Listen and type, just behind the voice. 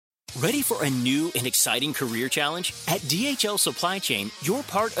Ready for a new and exciting career challenge? At DHL Supply Chain, you're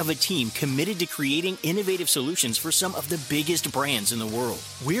part of a team committed to creating innovative solutions for some of the biggest brands in the world.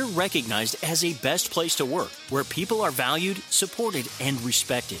 We're recognized as a best place to work, where people are valued, supported, and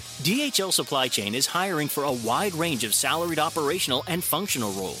respected. DHL Supply Chain is hiring for a wide range of salaried operational and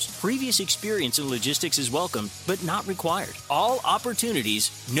functional roles. Previous experience in logistics is welcome, but not required. All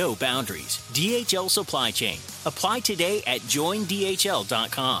opportunities, no boundaries. DHL Supply Chain. Apply today at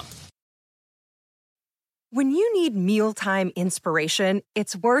joindhl.com. When you need mealtime inspiration,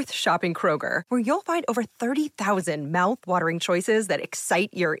 it's worth shopping Kroger, where you'll find over 30,000 mouth-watering choices that excite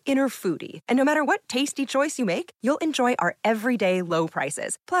your inner foodie. And no matter what tasty choice you make, you'll enjoy our everyday low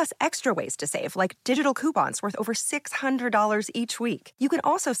prices, plus extra ways to save, like digital coupons worth over $600 each week. You can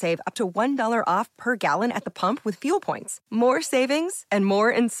also save up to $1 off per gallon at the pump with fuel points. More savings and more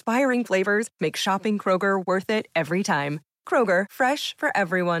inspiring flavors make shopping Kroger worth it every time. Kroger, fresh for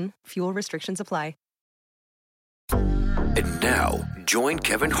everyone. Fuel restrictions apply. And now, join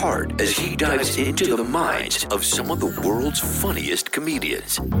Kevin Hart as he dives into the minds of some of the world's funniest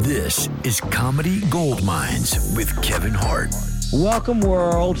comedians. This is Comedy Goldmines with Kevin Hart. Welcome,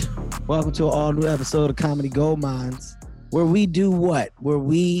 world. Welcome to an all-new episode of Comedy Goldmines, where we do what?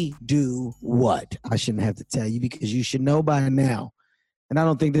 I shouldn't have to tell you because you should know by now. And I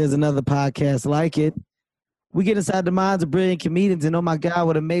don't think there's another podcast like it. We get inside the minds of brilliant comedians, and oh my God,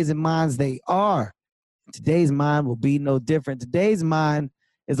 what amazing minds they are. Today's mind will be no different. Today's mind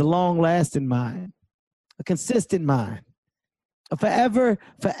is a long-lasting mind, a consistent mind, a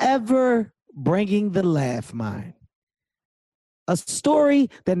forever bringing the laugh mind. A story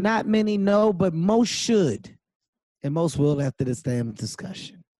that not many know, but most should, and most will after this damn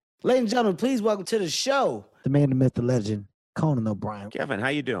discussion. Ladies and gentlemen, please welcome to the show the man, the myth, the legend, Conan O'Brien. Kevin, how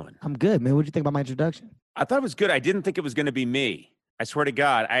you doing? I'm good, man. What did you think about my introduction? I thought it was good. I didn't think it was going to be me. I swear to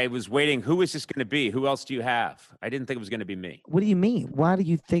God, I was waiting. Who is this going to be? Who else do you have? I didn't think it was going to be me. What do you mean? Why do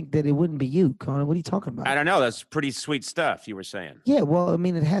you think that it wouldn't be you, Conan? What are you talking about? I don't know. That's pretty sweet stuff you were saying. Yeah, well, I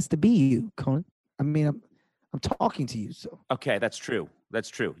mean, it has to be you, Conan. I mean, I'm talking to you, so. Okay, that's true. That's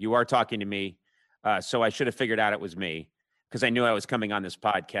true. You are talking to me, so I should have figured out it was me because I knew I was coming on this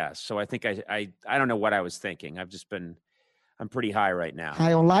podcast. So I think I don't know what I was thinking. I'm pretty high right now.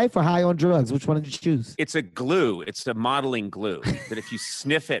 High on life or high on drugs? Which one did you choose? It's a glue. It's a modeling glue that if you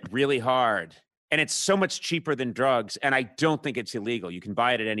sniff it really hard, and it's so much cheaper than drugs, and I don't think it's illegal. You can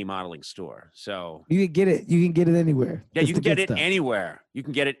buy it at any modeling store. So you can get it. You can get it anywhere. Yeah, you can get it anywhere. You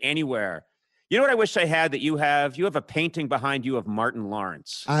can get it anywhere. You know what I wish I had that you have? You have a painting behind you of Martin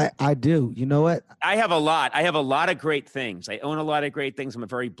Lawrence. I do. You know what? I have a lot. I have a lot of great things. I own a lot of great things. I'm a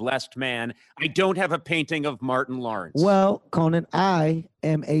very blessed man. I don't have a painting of Martin Lawrence. Well, Conan, I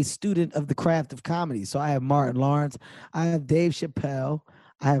am a student of the craft of comedy. So I have Martin Lawrence. I have Dave Chappelle.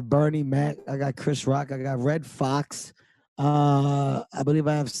 I have Bernie Mac. I got Chris Rock. I got Red Fox. I believe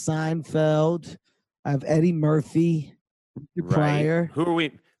I have Seinfeld. I have Eddie Murphy. Pryor.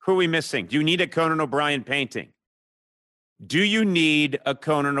 Who are we missing? Do you need a Conan O'Brien painting? Do you need a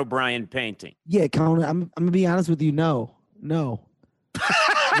Conan O'Brien painting? Yeah, Conan, I'm going to be honest with you. No. No,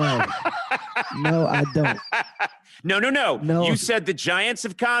 I don't. No. You said the giants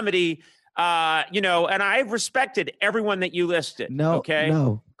of comedy, and I've respected everyone that you listed. No, okay?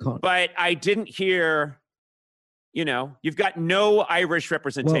 No. Conan. But I didn't hear, you've got no Irish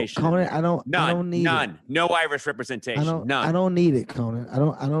representation. Well, Conan, I don't need none. No Irish representation. None. I don't need it, Conan.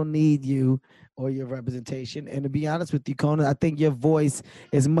 I don't need you or your representation. And to be honest with you, Conan, I think your voice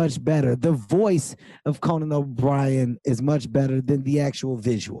is much better. The voice of Conan O'Brien is much better than the actual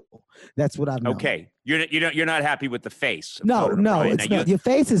visual. That's what I've known. Okay. You're not happy with the face. No, it's not. Your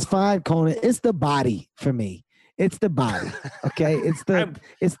face is fine, Conan. It's the body for me. It's the body. Okay. It's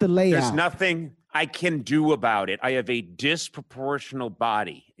the layout. There's nothing I can do about it. I have a disproportional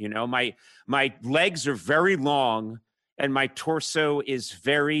body. My legs are very long and my torso is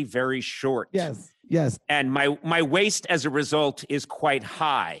very, very short. Yes. And my waist as a result is quite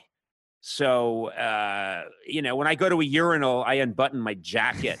high. So, when I go to a urinal, I unbutton my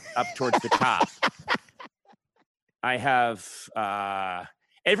jacket up towards the top. I have,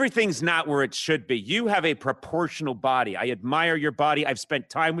 everything's not where it should be. You have a proportional body. I admire your body. I've spent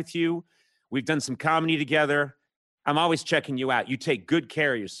time with you. We've done some comedy together. I'm always checking you out. You take good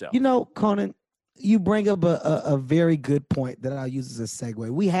care of yourself. Conan, you bring up a very good point that I'll use as a segue.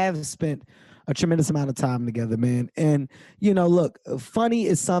 We have spent a tremendous amount of time together, man. And, look, funny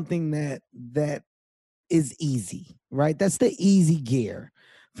is something that is easy, right? That's the easy gear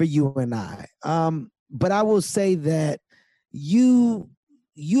for you and I. But I will say that you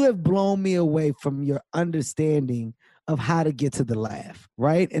have blown me away from your understanding of how to get to the laugh,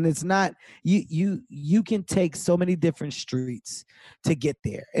 right? And it's not you can take so many different streets to get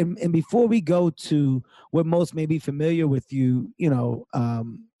there. And before we go to what most may be familiar with you,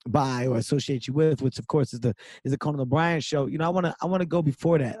 by or associate you with, which of course is the Conan O'Brien show. I want to go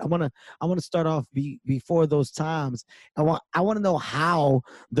before that. I want to start off before those times. I want to know how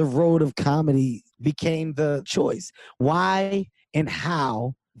the road of comedy became the choice. Why and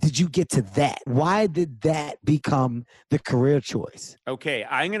how did you get to that? Why did that become the career choice? Okay,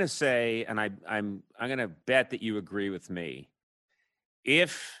 I'm going to say, and I'm going to bet that you agree with me.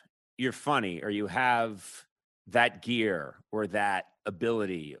 If you're funny or you have that gear or that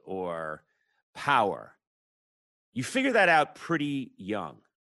ability or power, you figure that out pretty young.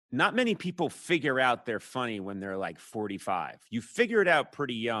 Not many people figure out they're funny when they're like 45. You figure it out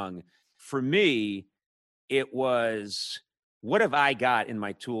pretty young. For me, it was, what have I got in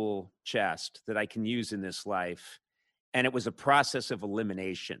my tool chest that I can use in this life? And it was a process of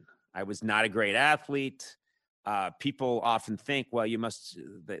elimination. I was not a great athlete. People often think, well,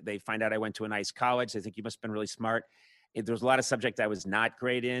 they find out I went to a nice college. They think you must have been really smart. There was a lot of subjects I was not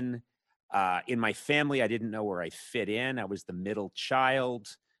great in. In my family, I didn't know where I fit in. I was the middle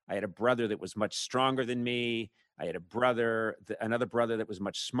child. I had a brother that was much stronger than me. I had another brother that was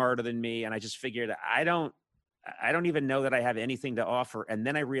much smarter than me. And I just figured, I don't even know that I have anything to offer. And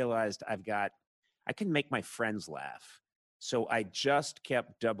then I realized I can make my friends laugh. So I just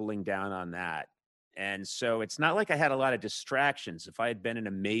kept doubling down on that. And so it's not like I had a lot of distractions. If I had been an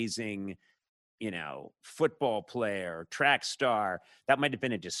amazing, football player, track star, that might have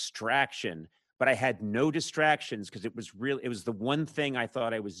been a distraction, but I had no distractions because it was the one thing I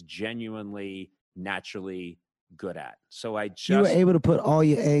thought I was genuinely, naturally good at. So you were able to put all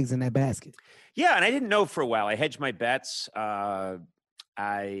your eggs in that basket. Yeah. And I didn't know for a while. I hedged my bets. I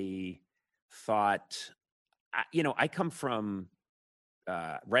thought, I come from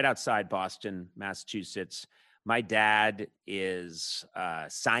right outside Boston, Massachusetts. My dad is a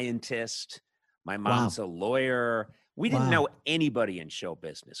scientist. My mom's a lawyer. We didn't know anybody in show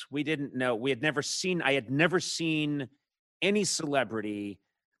business. We didn't know. I had never seen any celebrity.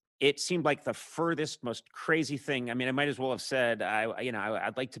 It seemed like the furthest, most crazy thing. I mean, I might as well have said,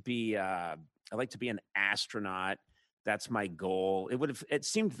 I'd like to be an astronaut. That's my goal. It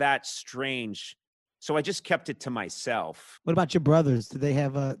seemed that strange. So I just kept it to myself. What about your brothers? Did they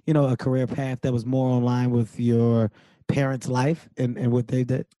have a career path that was more in line with your parents' life and what they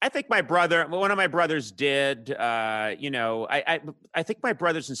did? I think one of my brothers did. I think my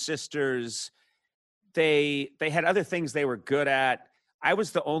brothers and sisters, they had other things they were good at. I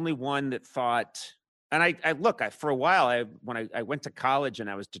was the only one that thought, and for a while, when I went to college and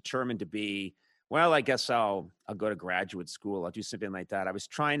I was determined to be, well, I guess I'll go to graduate school. I'll do something like that. I was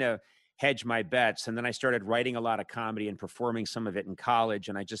trying to hedge my bets. And then I started writing a lot of comedy and performing some of it in college.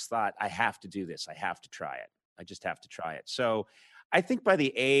 And I just thought, I have to do this. I have to try it. I just have to try it. So I think by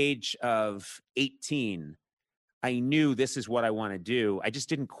the age of 18, I knew this is what I want to do. I just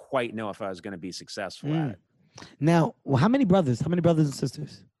didn't quite know if I was going to be successful at it. Now, how many brothers and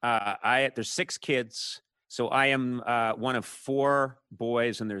sisters? There's 6 kids. So I am one of 4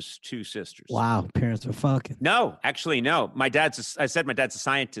 boys, and there's 2 sisters. Wow, parents are fucking. No, actually, no. My dad's a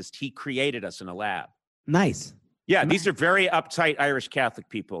scientist. He created us in a lab. Nice. Yeah, these are very uptight Irish Catholic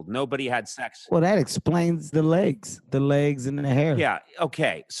people. Nobody had sex. Well, that explains the legs and the hair. Yeah.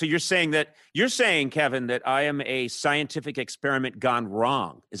 Okay. So you're saying, Kevin, that I am a scientific experiment gone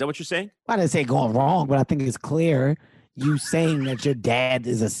wrong. Is that what you're saying? I didn't say going wrong, but I think it's clear. You saying that your dad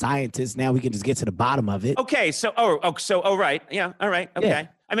is a scientist, now we can just get to the bottom of it. Okay, right. Yeah, all right, okay. Yeah.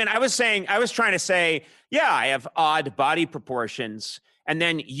 I mean, I was trying to say, yeah, I have odd body proportions, and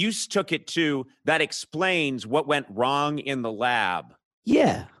then you took it to, that explains what went wrong in the lab.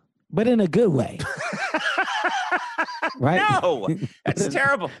 Yeah, but in a good way. Right? No, that's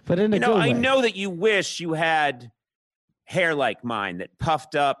terrible. But in a good way. I know that you wish you had hair like mine that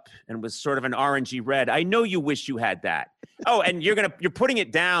puffed up and was sort of an orangey red. I know you wish you had that. Oh, and you're putting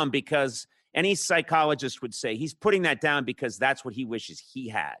it down because any psychologist would say he's putting that down because that's what he wishes he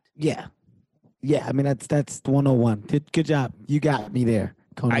had. Yeah. I mean, that's 101. Good job. You got me there,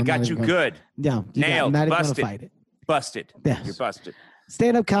 Conan. I got you good. Yeah. Nailed. Not busted. Even gonna fight it. Busted. Yes. You're busted.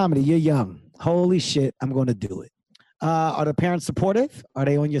 Stand-up comedy. You're young. Holy shit. I'm going to do it. Are the parents supportive? Are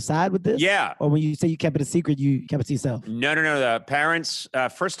they on your side with this? Yeah. Or when you say you kept it a secret, you kept it to yourself? No. The parents,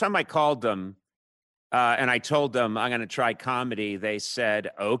 first time I called them and I told them I'm going to try comedy, they said,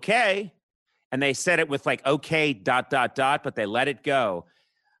 okay. And they said it with like, okay, ... but they let it go.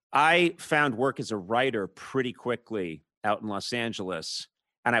 I found work as a writer pretty quickly out in Los Angeles,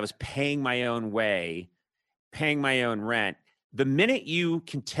 and I was paying my own way. paying my own rent. The minute you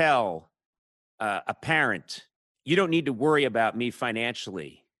can tell a parent, you don't need to worry about me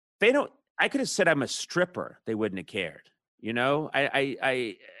financially. I could have said I'm a stripper. They wouldn't have cared. You know,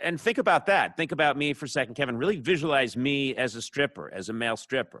 and think about that. Think about me for a second, Kevin. Really visualize me as a stripper, as a male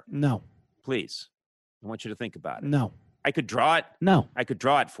stripper. No. Please. I want you to think about it. No. I could draw it. No. I could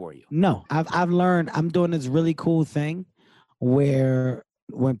draw it for you. No. I've learned, I'm doing this really cool thing where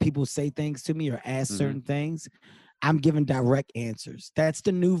when people say things to me or ask certain things, I'm giving direct answers. That's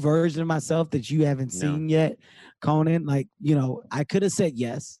the new version of myself that you haven't seen yet, Conan. Like, you know, I could have said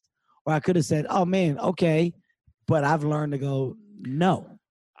yes, or I could have said, oh man, okay. But I've learned to go, no.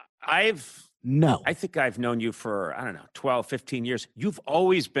 I think I've known you for, 12, 15 years. You've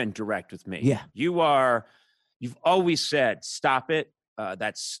always been direct with me. Yeah. You've always said, stop it.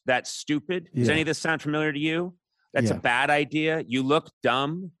 That's stupid. Does any of this sound familiar to you? That's a bad idea. You look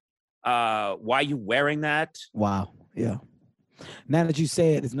dumb. Why are you wearing that? Wow. Yeah. Now that you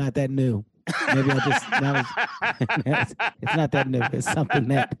say it, it's not that new. Maybe it's not that new. It's something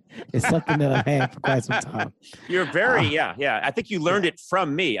that I've had for quite some time. You're very, I think you learned it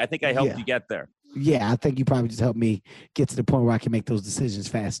from me. I think I helped you get there. Yeah, I think you probably just helped me get to the point where I can make those decisions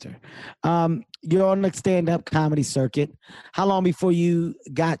faster. You're on the stand-up comedy circuit. How long before you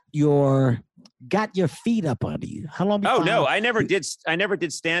got your feet up under you? How long? Oh no, I never did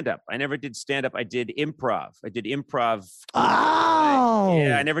stand-up. I never did stand-up. I did improv. Oh,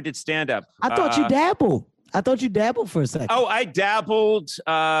 yeah, I never did stand-up. I thought you dabbled. I thought you dabbled for a second. Oh, I dabbled.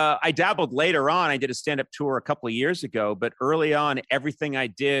 I dabbled later on. I did a stand-up tour a couple of years ago, but early on, everything I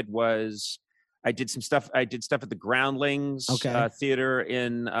did was I did some stuff. I did stuff at the Groundlings Theater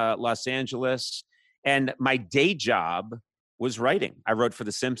in Los Angeles, and my day job was writing. I wrote for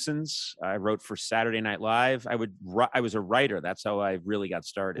The Simpsons. I wrote for Saturday Night Live. I was a writer. That's how I really got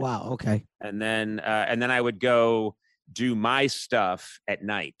started. Wow. Okay. And then I would go do my stuff at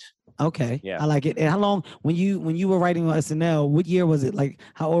night. Okay. Yeah. I like it. And how long, when you were writing on SNL, what year was it? Like,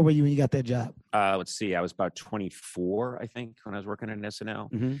 how old were you when you got that job? Let's see. I was about 24, I think, when I was working at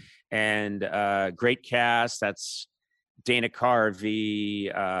SNL. Mm-hmm. And great cast. That's Dana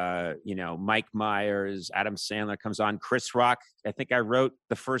Carvey, Mike Myers, Adam Sandler comes on. Chris Rock. I think I wrote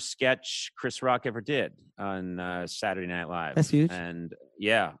the first sketch Chris Rock ever did on Saturday Night Live. That's huge. And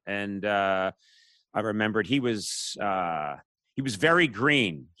I remembered he was very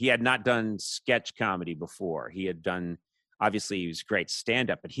green. He had not done sketch comedy before. He had done, obviously he was great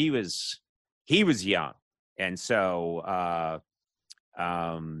stand-up, but he was young. And so,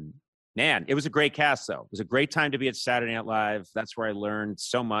 man, it was a great cast, though. It was a great time to be at Saturday Night Live. That's where I learned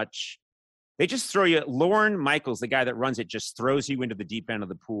so much. They just throw you. Lorne Michaels, the guy that runs it, just throws you into the deep end of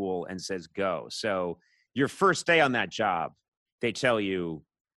the pool and says, go. So your first day on that job, they tell you,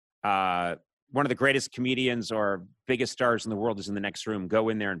 one of the greatest comedians or biggest stars in the world is in the next room. Go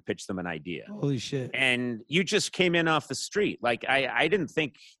in there and pitch them an idea. Holy shit. And you just came in off the street. Like, I didn't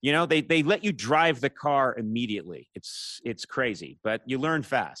think, they let you drive the car immediately. It's crazy, but you learn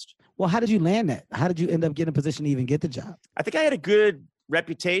fast. Well, how did you land that? How did you end up getting a position to even get the job? I think I had a good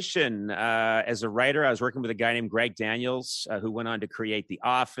reputation as a writer. I was working with a guy named Greg Daniels, who went on to create The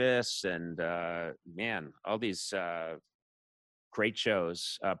Office and, all these great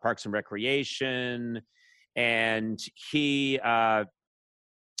shows, Parks and Recreation. And he and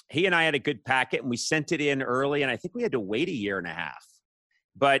I had a good packet, and we sent it in early, and I think we had to wait a year and a half.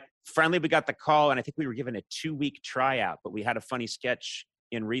 But finally we got the call, and I think we were given a 2-week tryout, but we had a funny sketch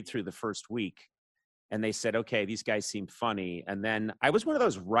in read through the first week. And they said, okay, these guys seem funny. And then I was one of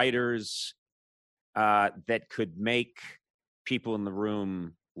those writers that could make people in the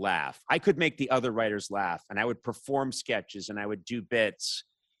room laugh. I could make the other writers laugh, and I would perform sketches and I would do bits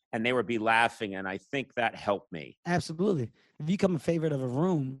and they would be laughing. And I think that helped me. Absolutely. If you become a favorite of a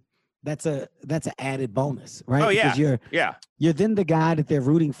room, that's an added bonus, right? Oh yeah. Because you're then the guy that they're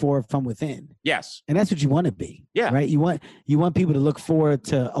rooting for from within. Yes. And that's what you want to be. Yeah. Right. You want people to look forward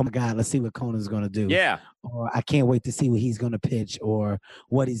to, oh my God, let's see what Conan's going to do. Yeah. Or I can't wait to see what he's going to pitch or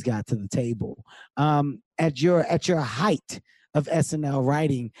what he's got to the table. At your height of SNL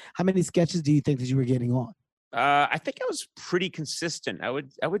writing, how many sketches do you think that you were getting on? I think I was pretty consistent. I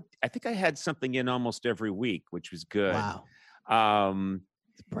think I had something in almost every week, which was good. Wow.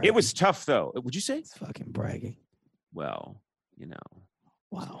 It was tough though. Would you say? It's fucking bragging. Well,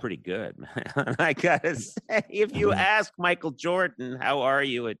 wow. It's pretty good, man. I gotta say, if you ask Michael Jordan, how are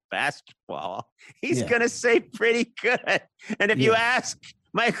you at basketball? He's gonna say pretty good. And if you ask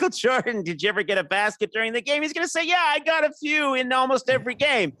Michael Jordan, did you ever get a basket during the game? He's going to say, yeah, I got a few in almost every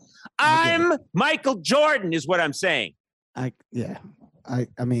game. I'm Michael Jordan is what I'm saying. I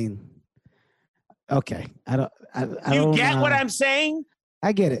mean, Okay. I You don't, get what I'm saying?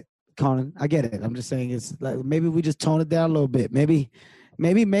 I get it, Conan. I get it. I'm just saying it's like maybe we just tone it down a little bit. Maybe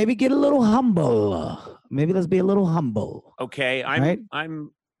get a little humble. Maybe let's be a little humble. Okay. Right?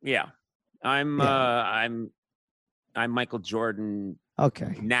 I'm Michael Jordan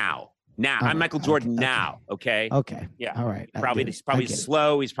Okay. now. All I'm right. Michael Jordan Okay. now. Okay. Okay. Yeah. All right. He's probably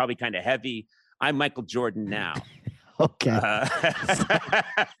slow. He's probably kind of heavy. I'm Michael Jordan now. Okay.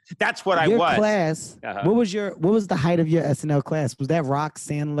 That's what Your I was. class. Uh-huh. What was the height of your SNL class? Was that Rock,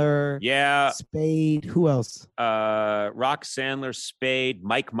 Sandler, Yeah. Spade? Who else? Rock, Sandler, Spade,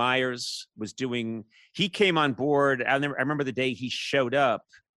 Mike Myers was doing. He came on board. I remember the day he showed up.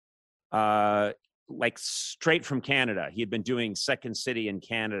 Like straight from Canada. He had been doing Second City in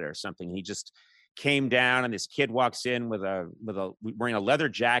Canada or something. He just came down, and this kid walks in with wearing a leather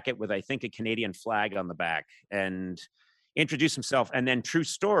jacket with, I think, a Canadian flag on the back, and introduced himself. And then, true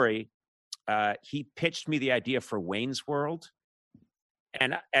story, he pitched me the idea for Wayne's World,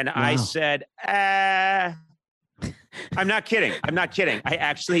 and I said, I'm not kidding. I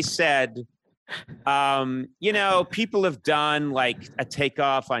actually said, people have done like a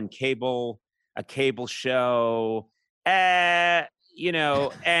Takeoff on cable, a cable show, and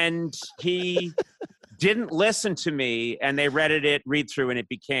he didn't listen to me, and they read through, and it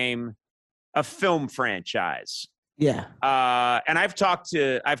became a film franchise. Yeah. And I've talked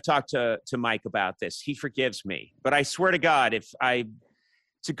to Mike about this. He forgives me, but I swear to God, it's a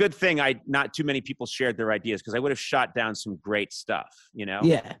good thing not too many people shared their ideas, because I would have shot down some great stuff,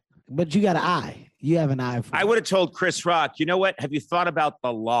 Yeah. But you got an eye. You have an eye for I would have told Chris Rock, you know what? Have you thought about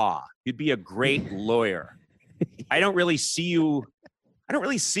the law? You'd be a great lawyer. I don't really see you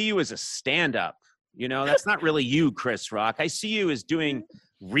as a stand-up. That's not really you, Chris Rock. I see you as doing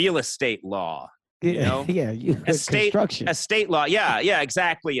real estate law. Yeah, construction. Estate law. Yeah,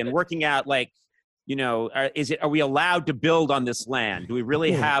 exactly. And working out like, are we allowed to build on this land? Do we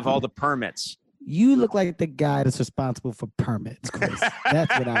really have all the permits? You look like the guy that's responsible for permits, Chris.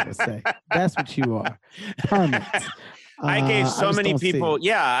 That's what I would say. That's what you are. Permits. I gave so many people.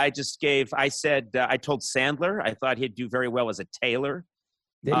 Yeah, I said, I told Sandler, I thought he'd do very well as a tailor.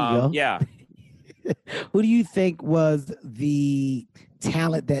 There you go. Yeah. Who do you think was the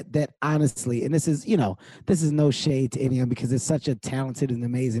talent that honestly, and this is no shade to anyone, because it's such a talented and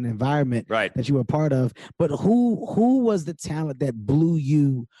amazing environment that you were part of, but who was the talent that blew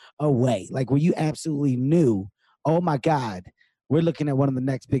you away? Like, where you absolutely knew, oh my God, we're looking at one of the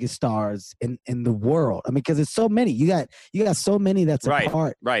next biggest stars in the world. I mean, because it's so many. You got so many that's a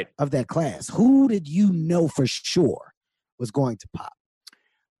part of that class. Who did you know for sure was going to pop?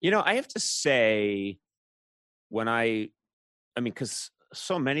 I have to say, because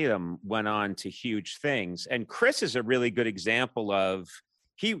so many of them went on to huge things. And Chris is a really good example of,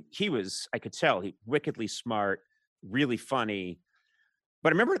 he was, I could tell, he wickedly smart, really funny.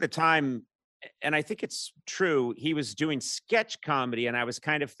 But I remember at the time, and I think it's true, he was doing sketch comedy, and I was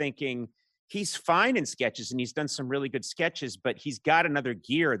kind of thinking, he's fine in sketches, and he's done some really good sketches, but he's got another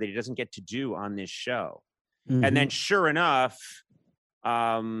gear that he doesn't get to do on this show. Mm-hmm. And then sure enough,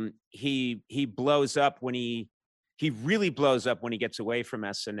 he blows up when he really blows up when he gets away from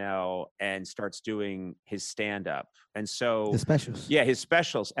SNL and starts doing his stand-up. And so the specials. Yeah, his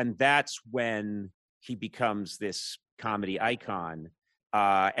specials. And that's when he becomes this comedy icon.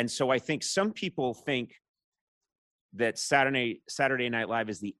 And so I think some people think that Saturday Night Live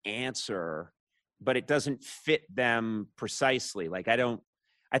is the answer, but it doesn't fit them precisely. Like, I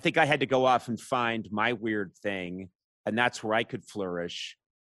think I had to go off and find my weird thing, and that's where I could flourish.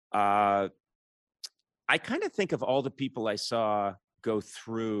 I kind of think of all the people I saw go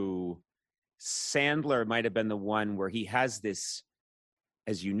through, Sandler might have been the one where he has this,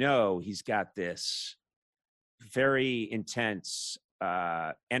 as you know, he's got this very intense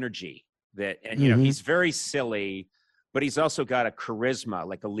energy that, and he's very silly, but he's also got a charisma,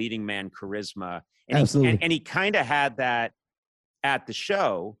 like a leading man charisma. And Absolutely. And he kind of had that at the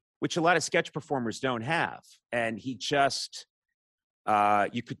show, which a lot of sketch performers don't have. And he just,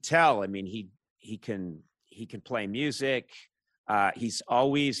 you could tell, I mean, he can play music. He's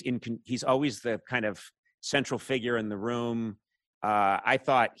always the kind of central figure in the room. I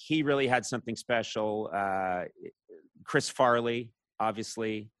thought he really had something special. Chris Farley,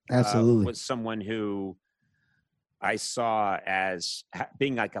 obviously, absolutely, was someone who I saw as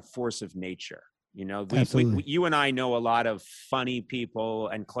being like a force of nature. You and I know a lot of funny people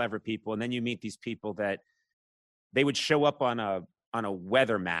and clever people, and then you meet these people that they would show up on a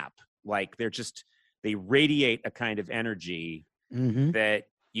weather map. Like, they radiate a kind of energy that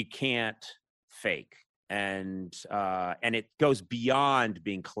you can't fake. And it goes beyond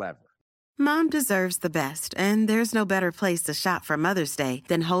being clever. Mom deserves the best, and there's no better place to shop for Mother's Day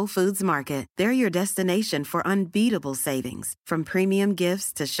than Whole Foods Market. They're your destination for unbeatable savings, from premium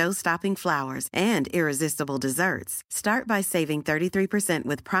gifts to show-stopping flowers and irresistible desserts. Start by saving 33%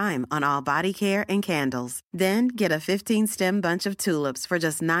 with Prime on all body care and candles. Then get a 15-stem bunch of tulips for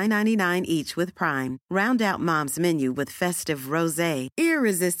just $9.99 each with Prime. Round out Mom's menu with festive rosé,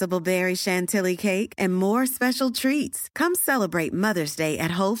 irresistible berry chantilly cake, and more special treats. Come celebrate Mother's Day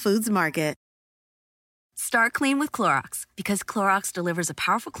at Whole Foods Market. Start clean with Clorox, because Clorox delivers a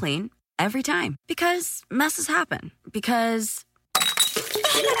powerful clean every time. Because messes happen. Because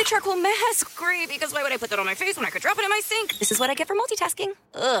I need the charcoal mask. Great, because why would I put that on my face when I could drop it in my sink? This is what I get for multitasking.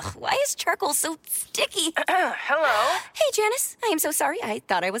 Ugh, why is charcoal so sticky? Hello? Hey, Janice. I am so sorry. I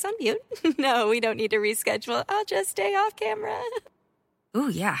thought I was on mute. No, we don't need to reschedule. I'll just stay off camera. Ooh,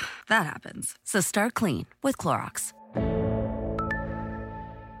 yeah, that happens. So start clean with Clorox.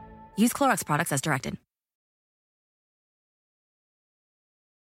 Use Clorox products as directed.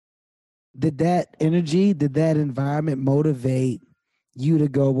 Did that energy, did that environment motivate you to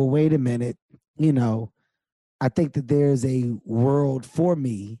go, well, wait a minute, I think that there's a world for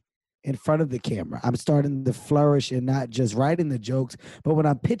me in front of the camera. I'm starting to flourish in not just writing the jokes, but when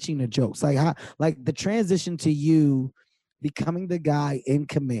I'm pitching the jokes, like the transition to you becoming the guy in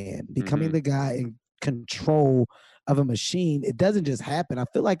command, becoming the guy in control of a machine, it doesn't just happen. I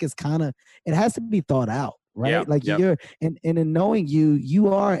feel like it has to be thought out, right? You're, and in knowing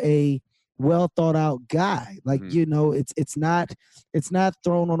you are a well thought out guy. Like, it's not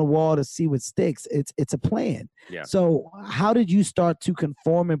thrown on the wall to see what sticks. It's a plan. Yeah. So how did you start to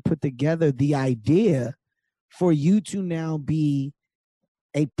conform and put together the idea for you to now be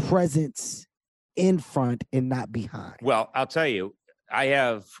a presence in front and not behind? Well, I'll tell you, I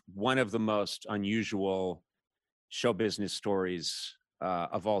have one of the most unusual show business stories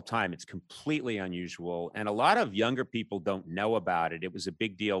of all time. It's completely unusual, and a lot of younger people don't know about it. It was a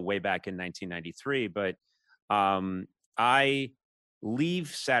big deal way back in 1993, but I leave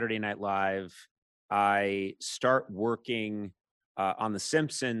Saturday Night Live. I start working on The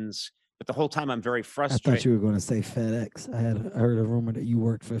Simpsons, but the whole time I'm very frustrated. I thought you were going to say FedEx. I heard a rumor that you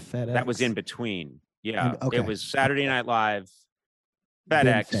worked for FedEx. That was in between. Yeah, okay. It was Saturday Night Live,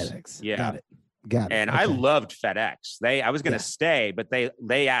 FedEx. Yeah. Got it. And I loved FedEx. I was going to stay, but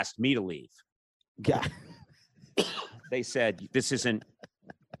they asked me to leave. Got it. They said, "This isn't.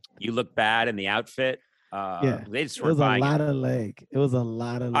 You look bad in the outfit." They just were It was buying a lot of leg. It was a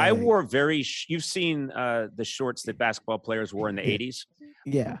lot of leg. I wore you've seen the shorts that basketball players wore in the 80s.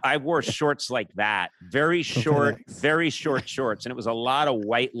 Yeah. I wore shorts like that, very short shorts, and it was a lot of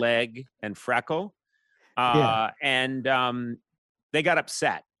white leg and freckle. And they got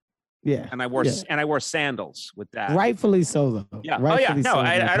upset. Yeah. And I wore sandals with that. Rightfully so, though. Yeah. Rightfully No, so,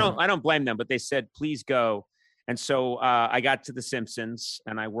 I don't blame them, but they said, please go. And so I got to The Simpsons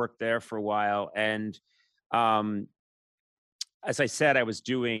and I worked there for a while. And as I said, I was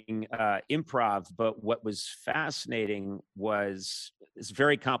doing improv, but what was fascinating was this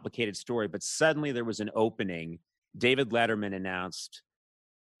very complicated story, but suddenly there was an opening. David Letterman announced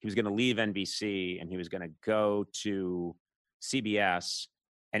he was going to leave NBC and he was going to go to CBS.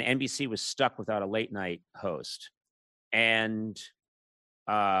 And NBC was stuck without a late night host. And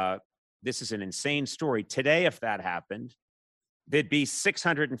this is an insane story. Today, if that happened, there'd be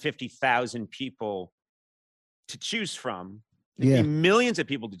 650,000 people to choose from. There'd be millions of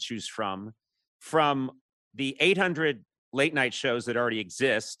people to choose from the 800 late night shows that already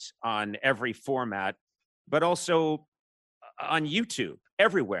exist on every format, but also on YouTube,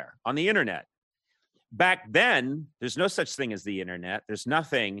 everywhere, on the internet. Back then, there's no such thing as the internet. There's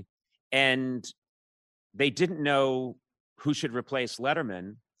nothing. And they didn't know who should replace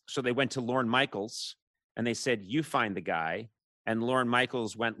Letterman. So they went to Lorne Michaels and they said, you find the guy. And Lorne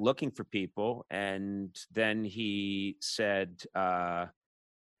Michaels went looking for people. And then he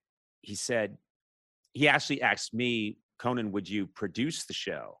actually asked me, Conan, would you produce the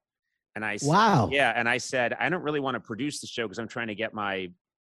show? And I said, wow. Yeah. And I said, I don't really want to produce the show because I'm trying to get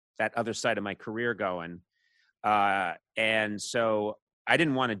that other side of my career going. And so I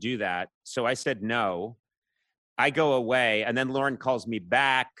didn't want to do that. So I said, no. I go away. And then Lorne calls me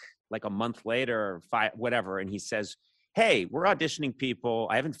back like a month later, whatever. And he says, hey, we're auditioning people.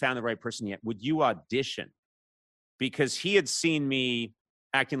 I haven't found the right person yet. Would you audition? Because he had seen me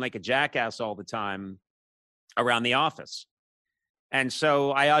acting like a jackass all the time around the office. And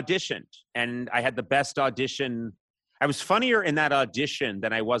so I auditioned and I had the best audition. I was funnier in that audition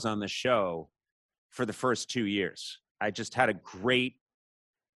than I was on the show for the first 2 years. I just had a great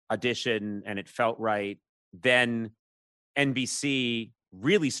audition and it felt right. Then NBC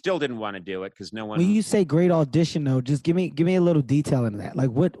really still didn't want to do it because no one. When you say great audition, though, just give me a little detail into that. Like,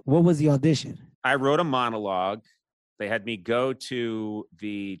 what was the audition? I wrote a monologue. They had me go to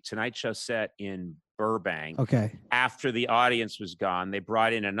the Tonight Show set in Burbank. Okay. After the audience was gone, they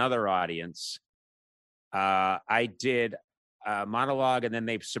brought in another audience. I did a monologue, and then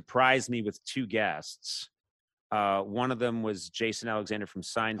they surprised me with two guests. One of them was Jason Alexander from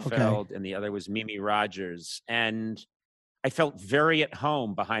Seinfeld, and the other was Mimi Rogers. And I felt very at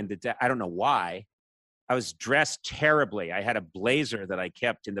home behind the desk. I don't know why. I was dressed terribly. I had a blazer that I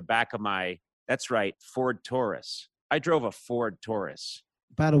kept in the back of my, that's right, Ford Taurus. I drove a Ford Taurus.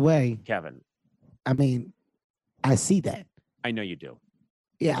 By the way, Kevin. I mean, I see that. I know you do.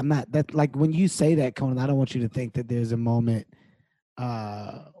 Yeah, I'm not that like when you say that, Conan, I don't want you to think that there's a moment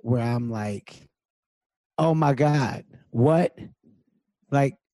where I'm like, oh my God, what?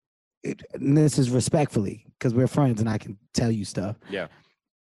 Like, and this is respectfully, because we're friends and I can tell you stuff. Yeah.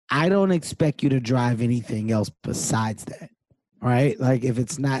 I don't expect you to drive anything else besides that. Right? Like if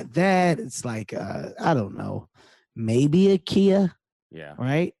it's not that, it's like I don't know, maybe a Kia. Yeah.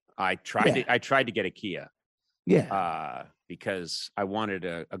 Right? I tried to get a Kia. Yeah. Because I wanted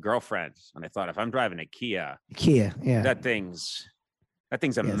a girlfriend, and I thought if I'm driving a Kia, yeah, that thing's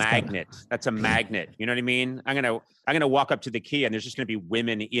a magnet. That's a magnet. You know what I mean? I'm gonna walk up to the Kia, and there's just gonna be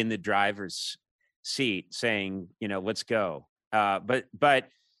women in the driver's seat saying, you know, let's go. But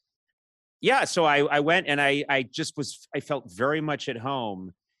yeah, so I went, and I felt very much at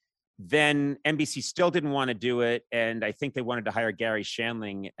home. Then NBC still didn't want to do it, and I think they wanted to hire Gary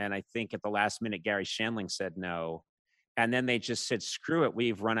Shandling, and I think at the last minute Gary Shandling said no. And then they just said, screw it,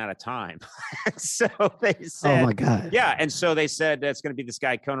 we've run out of time. So they said, oh my God. Yeah. And so they said, it's going to be this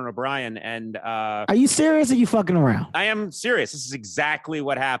guy, Conan O'Brien. And are you serious or are you fucking around? I am serious. This is exactly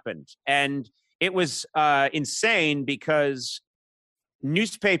what happened. And it was insane because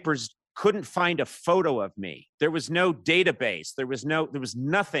newspapers couldn't find a photo of me. There was no database. There was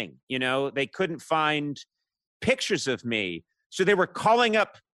nothing, you know, they couldn't find pictures of me. So they were calling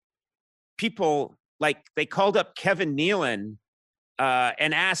up people. Like they called up Kevin Nealon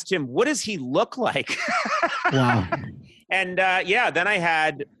and asked him, what does he look like? Wow. And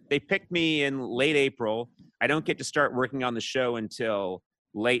then they picked me in late April. I don't get to start working on the show until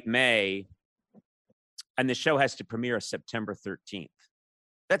late May. And the show has to premiere September 13th.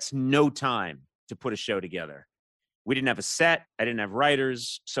 That's no time to put a show together. We didn't have a set. I didn't have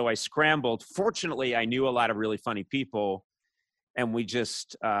writers. So I scrambled. Fortunately, I knew a lot of really funny people. And we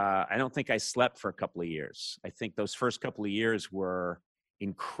just, I don't think I slept for a couple of years. I think those first couple of years were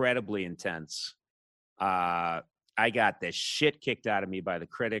incredibly intense. I got the shit kicked out of me by the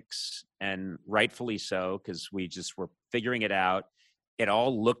critics, and rightfully so, because we just were figuring it out. It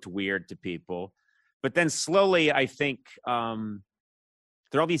all looked weird to people. But then slowly, I think there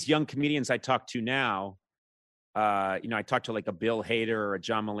are all these young comedians I talk to now. I talked to like a Bill Hader or a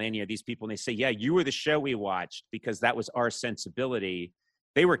John Mulaney or these people, and they say, yeah, you were the show we watched because that was our sensibility.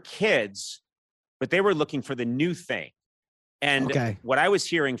 They were kids, but they were looking for the new thing. And what I was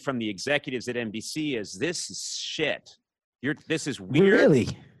hearing from the executives at NBC is, this is shit. This is weird. Really?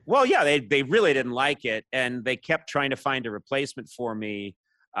 Well, yeah, they really didn't like it. And they kept trying to find a replacement for me.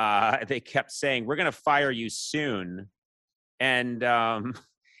 They kept saying, we're going to fire you soon. And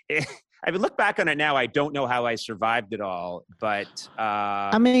I mean, look back on it now, I don't know how I survived it all, but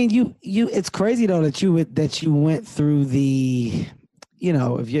I mean, you it's crazy though that you went through the, you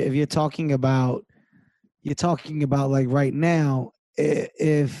know, if you're talking about like right now,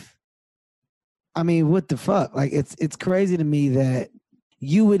 if I mean, what the fuck? Like it's crazy to me that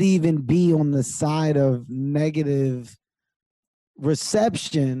you would even be on the side of negative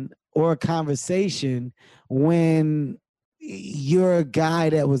reception or conversation when you're a guy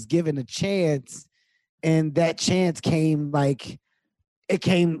that was given a chance, and that chance came like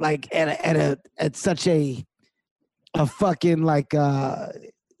at such a fucking like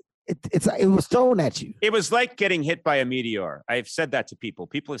it was thrown at you. It was like getting hit by a meteor. I've said that to people.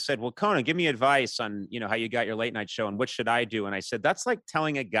 People have said, well, Conan, give me advice on, you know, how you got your late night show and what should I do? And I said, that's like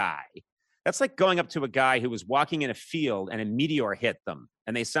telling a guy. That's like going up to a guy who was walking in a field and a meteor hit them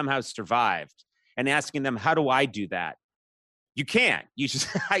and they somehow survived, and asking them, how do I do that? You can't. You just,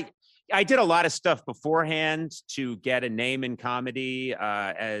 I did a lot of stuff beforehand to get a name in comedy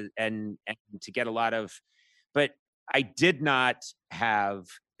and to get a lot of, but I did not have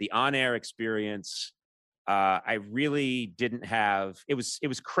the on-air experience. I really didn't have, it was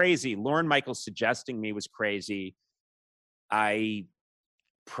crazy. Lorne Michaels suggesting me was crazy. I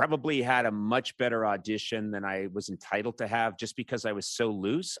probably had a much better audition than I was entitled to have just because I was so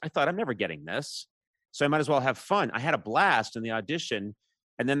loose. I thought, I'm never getting this. So I might as well have fun. I had a blast in the audition.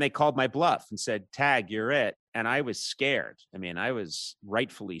 And then they called my bluff and said, Tag, you're it. And I was scared. I mean, I was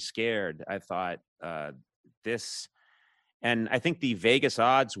rightfully scared. I thought this, and I think the Vegas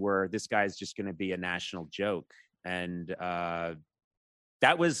odds were this guy's just going to be a national joke. And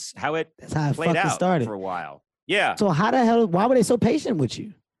that was how it played out started for a while. Yeah. So how the hell, why were they so patient with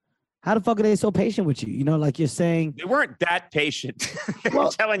you? How the fuck are they so patient with you? You know, like you're saying. They weren't that patient. Well,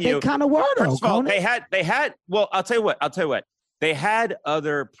 I'm telling you. They kind of were, though. First of all, they had, well, I'll tell you what. They had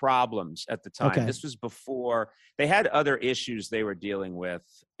other problems at the time. Okay. This was before. They had other issues they were dealing with.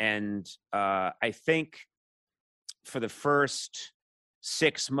 And I think for the first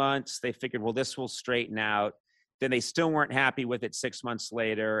 6 months, they figured, well, this will straighten out. Then they still weren't happy with it 6 months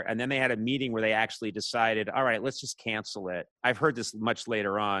later. And then they had a meeting where they actually decided, all right, let's just cancel it. I've heard this much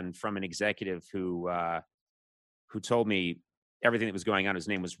later on from an executive who told me everything that was going on. His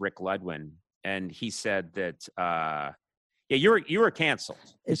name was Rick Ludwin. And he said that, yeah, you were canceled.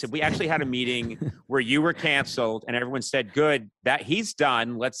 He said, we actually had a meeting where you were canceled and everyone said, good, that he's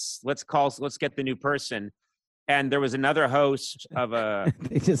done. Let's get the new person. And there was another host of a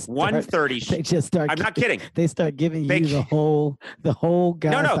 1:30 show. They just start. I'm not kidding. They start giving you the whole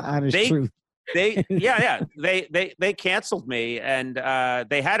guys, the honest truth. They canceled me, and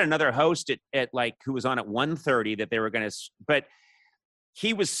they had another host at like who was on at 1:30 that they were going to, but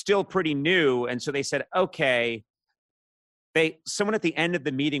he was still pretty new, and so they said, okay. Someone at the end of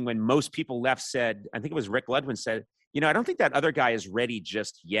the meeting when most people left said, I think it was Rick Ludwin said, I don't think that other guy is ready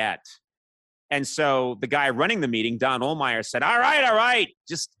just yet. And so the guy running the meeting, Don Ohlmeyer, said, all right,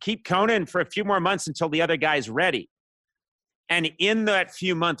 just keep Conan for a few more months until the other guy's ready. And in that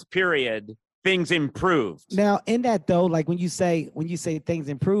few month period, things improved. Now, in that though, like when you say things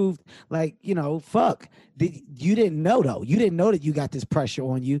improved, like, fuck, you didn't know though. You didn't know that you got this pressure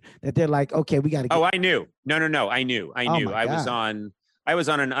on you that they're like, okay, we got to. Oh, I knew. No. I knew. I was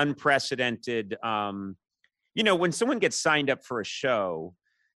on an unprecedented. When someone gets signed up for a show,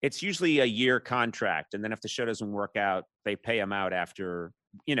 it's usually a year contract, and then if the show doesn't work out, they pay them out after.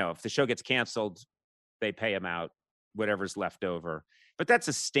 If the show gets canceled, they pay them out whatever's left over. But that's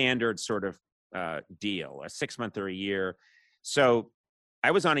a standard sort of deal, a 6 month or a year. So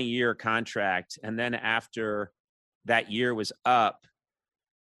I was on a year contract. And then after that year was up,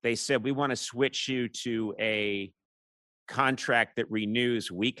 they said, we want to switch you to a contract that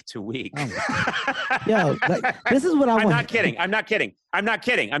renews week to week. Yo, this is what I want. I'm not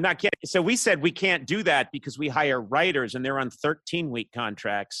kidding. So we said, we can't do that because we hire writers and they're on 13-week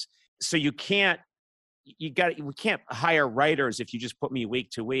contracts. So we can't hire writers if you just put me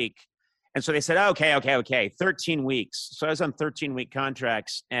week to week. And so they said, okay, 13 weeks. So I was on 13-week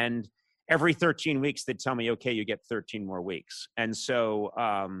contracts, and every 13 weeks they'd tell me, okay, you get 13 more weeks. And so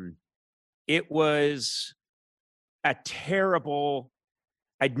it was a terrible,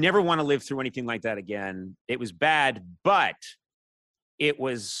 I'd never want to live through anything like that again. It was bad, but it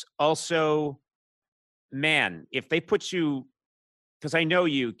was also, man, if they put you, because I know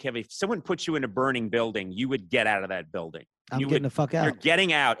you, Kevin, if someone puts you in a burning building, you would get out of that building. I'm getting the fuck out. You're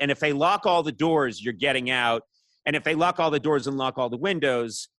getting out. And if they lock all the doors, you're getting out. And if they lock all the doors and lock all the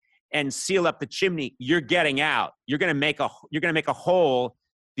windows and seal up the chimney, you're getting out. You're going to make a hole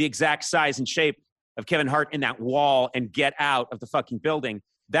the exact size and shape of Kevin Hart in that wall and get out of the fucking building.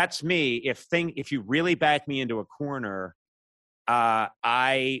 That's me. If you really back me into a corner,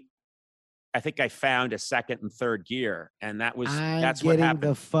 I think I found a second and third gear, and that's what happened. I'm getting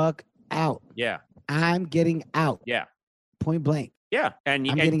the fuck out. Yeah. I'm getting out. Yeah. Point blank. Yeah. And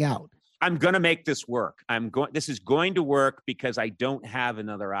I'm getting out. I'm going to make this work. This is going to work because I don't have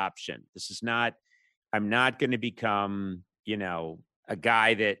another option. I'm not going to become, a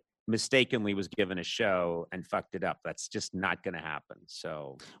guy that mistakenly was given a show and fucked it up. That's just not going to happen.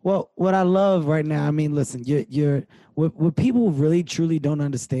 So, well, what I love right now, I mean, listen, what people really truly don't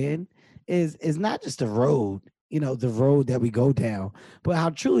understand is not just the road, the road that we go down, but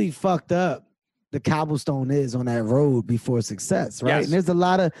how truly fucked up the cobblestone is on that road before success, right? Yes. And there's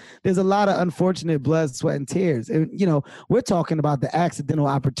a lot of unfortunate blood, sweat, and tears. And we're talking about the accidental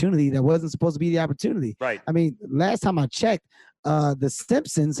opportunity that wasn't supposed to be the opportunity. Right. I mean, last time I checked, The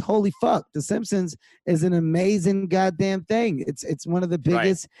Simpsons, holy fuck, The Simpsons is an amazing goddamn thing. It's one of the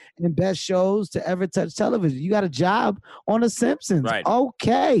biggest and best shows to ever touch television. You got a job on The Simpsons. Right.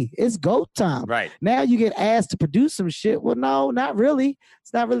 Okay, it's go time. Right. Now you get asked to produce some shit. Well, no, not really.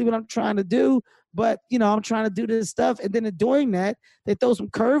 It's not really what I'm trying to do. But, I'm trying to do this stuff. And then in doing that, they throw some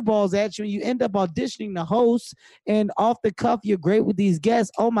curveballs at you and you end up auditioning the host. And off the cuff, you're great with these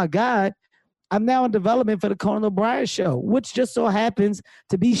guests. Oh, my God. I'm now in development for the Conan O'Brien show, which just so happens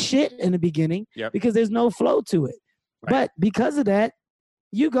to be shit in the beginning because there's no flow to it. Right. But because of that,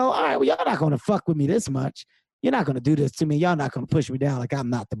 you go, all right, well, y'all not going to fuck with me this much. You're not going to do this to me. Y'all not going to push me down like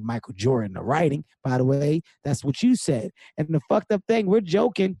I'm not the Michael Jordan of writing, by the way. That's what you said. And the fucked up thing, we're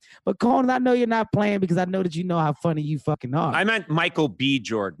joking. But Conan, I know you're not playing because I know that you know how funny you fucking are. I meant Michael B.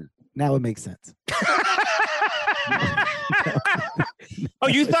 Jordan. Now it makes sense. Oh,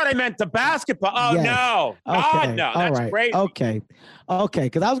 you thought I meant the basketball? Oh, yes. No. Okay. God, no. That's great. Okay.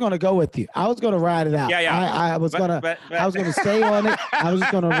 Because I was going to go with you. I was going to ride it out. Yeah. I was going to stay on it. I was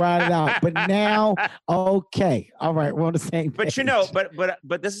just going to ride it out. But now, okay. All right. We're on the same page. But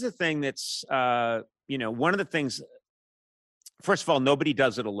but this is the thing that's, one of the things, first of all, nobody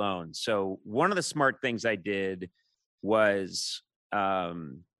does it alone. So one of the smart things I did was,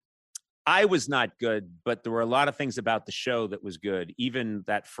 I was not good, but there were a lot of things about the show that was good. Even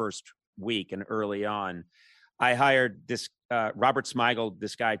that first week and early on, I hired this Robert Smigel,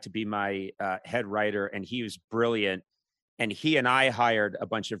 this guy, to be my head writer, and he was brilliant. And he and I hired a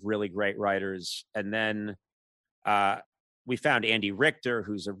bunch of really great writers. And then we found Andy Richter,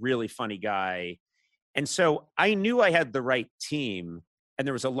 who's a really funny guy. And so I knew I had the right team, and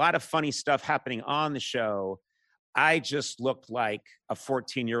there was a lot of funny stuff happening on the show. I just looked like a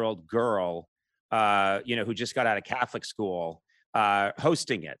 14-year-old girl, who just got out of Catholic school,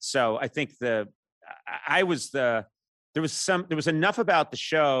 hosting it. So I think there was enough about the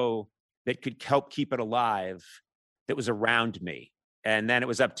show that could help keep it alive that was around me. And then it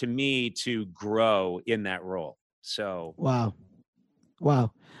was up to me to grow in that role. So. Wow.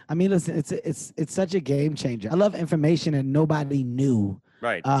 I mean, listen, it's such a game changer. I love information that nobody knew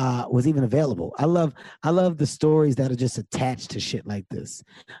was even available. I love the stories that are just attached to shit like this.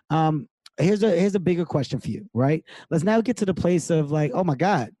 Here's a bigger question for you, right? Let's now get to the place of like, oh my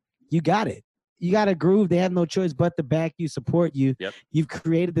God, you got it. You got a groove. They have no choice but to back you, support you. Yep. You've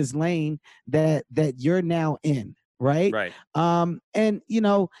created this lane that you're now in, right? Right. And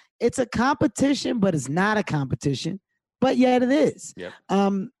it's a competition, but it's not a competition. But yet it is. Yep.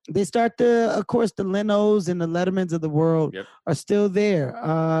 They start of course, the Lenos and the Lettermans of the world are still there.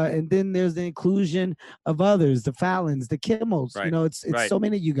 And then there's the inclusion of others, the Fallons, the Kimmels. Right. It's so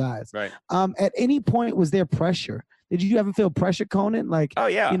many of you guys. Right. At any point, was there pressure? Did you ever feel pressure, Conan? Like, oh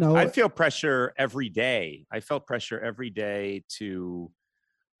yeah, I feel pressure every day. I felt pressure every day to,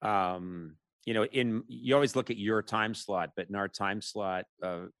 you always look at your time slot, but in our time slot,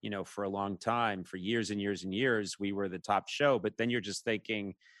 for a long time, for years and years and years, we were the top show. But then you're just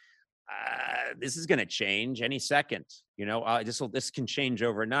thinking, this is going to change any second. This can change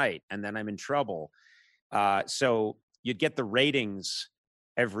overnight, and then I'm in trouble. So you'd get the ratings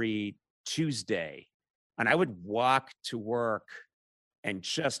every Tuesday, and I would walk to work and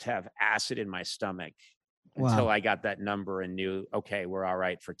just have acid in my stomach until I got that number and knew, okay, we're all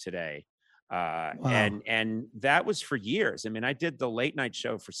right for today. And that was for years. I mean, I did the late night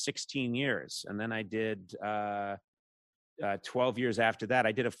show for 16 years. And then I did 12 years after that.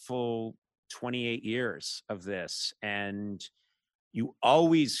 I did a full 28 years of this. And you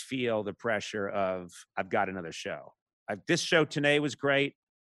always feel the pressure of, I've got another show. This show today was great,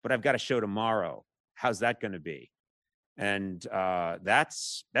 but I've got a show tomorrow. How's that going to be? And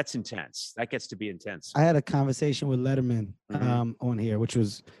that's intense. That gets to be intense. I had a conversation with Letterman on here, which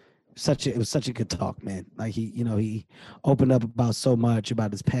was such a good talk, man. Like he opened up about so much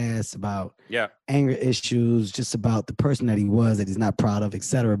about his past, about anger issues, just about the person that he was, that he's not proud of,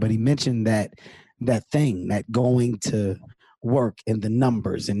 etc. But he mentioned that thing, that going to work and the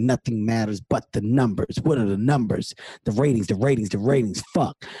numbers, and nothing matters but the numbers. What are the numbers? The ratings.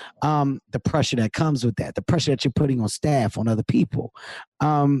 Fuck. The pressure that comes with that, the pressure that you're putting on staff, on other people.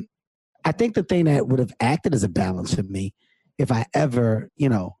 I think the thing that would have acted as a balance for me, if I ever,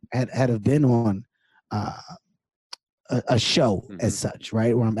 had have been on a show as such,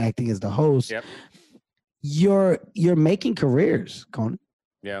 right, where I'm acting as the host, you're making careers, Conan.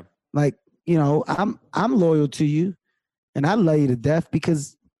 Yeah. Like, I'm loyal to you, and I love you to death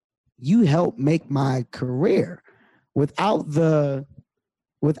because you helped make my career. Without the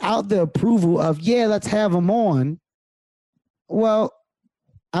approval of, let's have them on, well,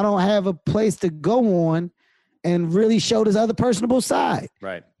 I don't have a place to go on and really show this other personable side.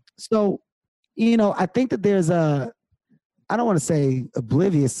 Right. So, I think that there's I don't want to say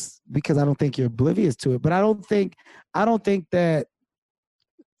oblivious, because I don't think you're oblivious to it, but I don't think that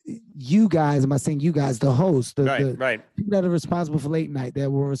you guys, am I saying you guys, the hosts, the Right. people that are responsible for late night,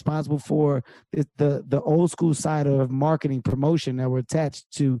 that were responsible for the old school side of marketing, promotion, that were attached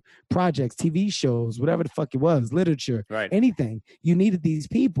to projects, TV shows, whatever the fuck it was, literature, Right. anything. You needed these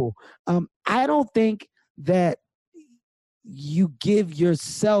people. I don't think that you give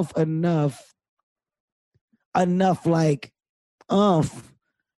yourself enough like of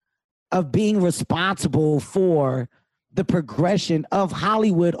being responsible for the progression of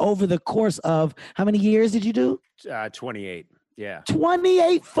Hollywood over the course of how many years did you do? 28. Yeah.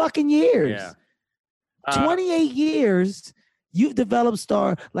 28 fucking years. Yeah. 28 years. You've developed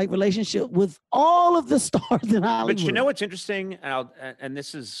star-like relationship with all of the stars in Hollywood. But you know what's interesting? And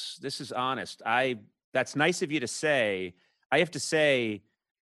this is honest. That's nice of you to say. I have to say,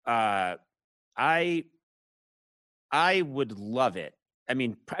 I would love it. I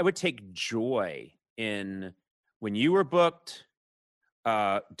mean, I would take joy in when you were booked,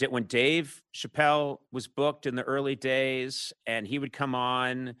 when Dave Chappelle was booked in the early days, and he would come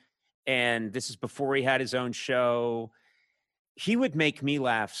on, and this is before he had his own show. He would make me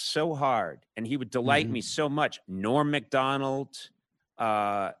laugh so hard, and he would delight me so much. Norm Macdonald,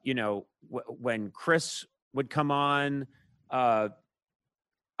 when Chris would come on, I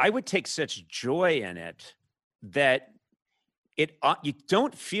would take such joy in it that you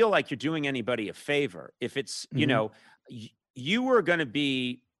don't feel like you're doing anybody a favor. If it's, you were going to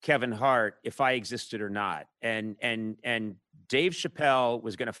be Kevin Hart if I existed or not. And Dave Chappelle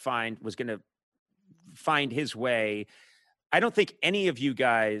was going to find his way. I don't think any of you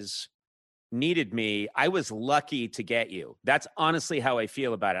guys needed me. I was lucky to get you. That's honestly how I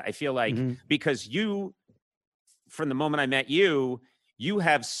feel about it. I feel like because you, from the moment I met you, you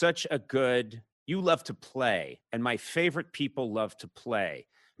have such a good, you love to play. And my favorite people love to play,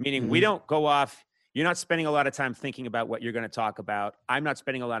 meaning we don't go off. You're not spending a lot of time thinking about what you're going to talk about. I'm not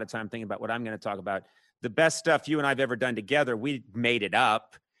spending a lot of time thinking about what I'm going to talk about. The best stuff you and I've ever done together, we made it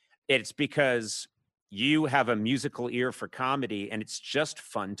up. It's because you have a musical ear for comedy, and it's just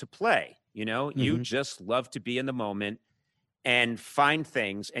fun to play. You just love to be in the moment and find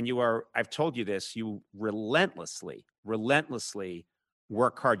things. And I've told you this, you relentlessly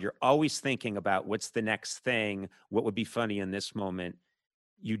work hard. You're always thinking about what's the next thing, what would be funny in this moment.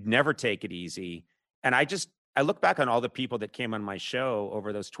 You'd never take it easy. And I look back on all the people that came on my show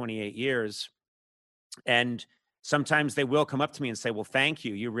over those 28 years, and sometimes they will come up to me and say, well, thank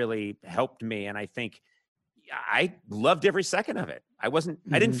you. You really helped me. And I think I loved every second of it. I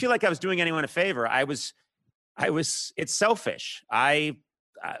didn't feel like I was doing anyone a favor. It's selfish.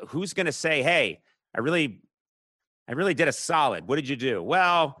 Who's going to say, hey, I really did a solid. What did you do?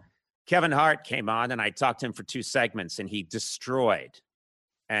 Well, Kevin Hart came on and I talked to him for 2 segments and he destroyed.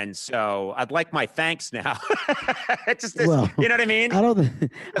 And so I'd like my thanks now. You know what I mean? I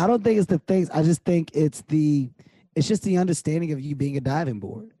don't think it's the thanks. I just think it's just the understanding of you being a diving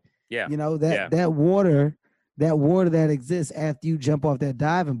board. Yeah. That water that exists after you jump off that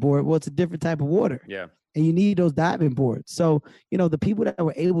diving board, well, it's a different type of water. Yeah. And you need those diving boards. So, the people that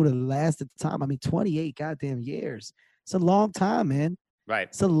were able to last at the time, 28 goddamn years. It's a long time, man. Right.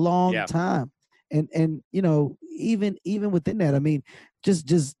 It's a long time. And even within that, just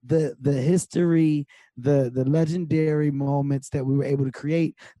the history, the legendary moments that we were able to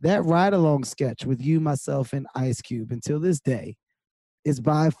create, that ride-along sketch with you, myself, and Ice Cube until this day is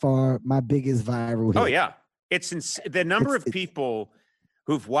by far my biggest viral hit. Oh, yeah. It's the number of people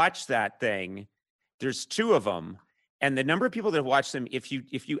who've watched that thing. There's 2 of them, and the number of people that have watched them, if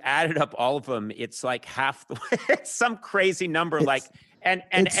you added up all of them, it's like half the way. It's some crazy number. And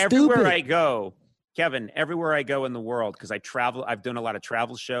everywhere stupid. I go, Kevin, everywhere I go in the world, because I travel, I've done a lot of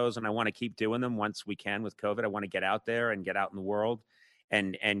travel shows, and I want to keep doing them once we can with COVID. I want to get out there and get out in the world,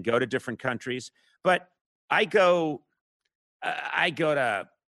 and go to different countries. But I go to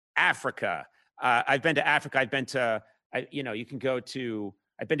Africa. I've been to Africa. I've been to,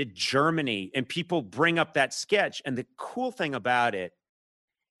 I've been to Germany, and people bring up that sketch. And the cool thing about it,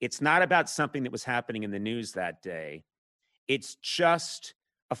 it's not about something that was happening in the news that day. It's just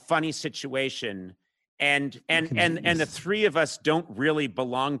a funny situation. And the 3 of us don't really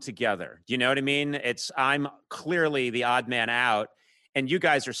belong together. Do you know what I mean? I'm clearly the odd man out, and you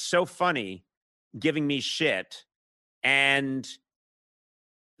guys are so funny giving me shit. And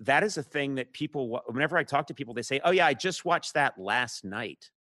that is a thing that people, whenever I talk to people, they say, oh yeah, I just watched that last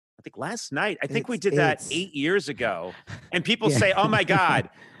night. I think last night, we did that 8 years ago. And people say, oh my God,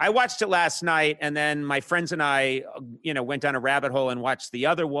 I watched it last night. And then my friends and I, went down a rabbit hole and watched the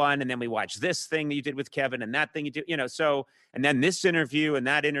other one. And then we watched this thing that you did with Kevin and that thing you do, and then this interview and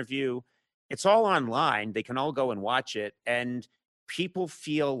that interview. It's all online. They can all go and watch it. And people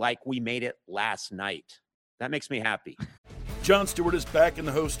feel like we made it last night. That makes me happy. Jon Stewart is back in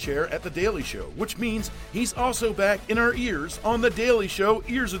the host chair at The Daily Show, which means he's also back in our ears on The Daily Show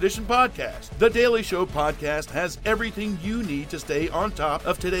Ears Edition podcast. The Daily Show podcast has everything you need to stay on top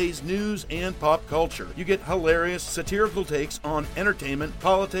of today's news and pop culture. You get hilarious, satirical takes on entertainment,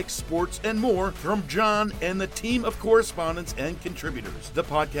 politics, sports, and more from Jon and the team of correspondents and contributors. The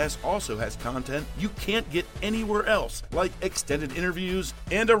podcast also has content you can't get anywhere else, like extended interviews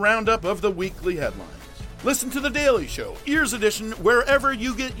and a roundup of the weekly headlines. Listen to The Daily Show, Ears Edition, wherever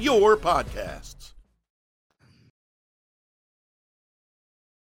you get your podcasts.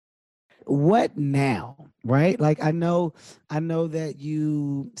 What now? Right? Like, I know that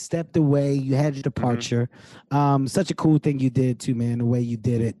you stepped away, you had your departure. Such a cool thing you did too, man, the way you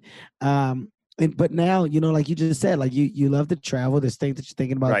did it. But now, like you just said, like you love to travel. There's things that you're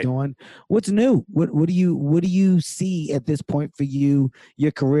thinking about doing. What's new? What do you see at this point for you, your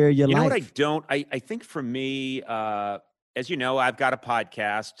career, your life? You know what I think for me, as you know, I've got a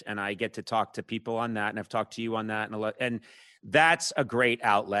podcast and I get to talk to people on that, and I've talked to you on that, and that's a great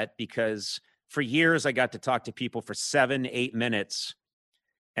outlet because for years I got to talk to people for 7-8 minutes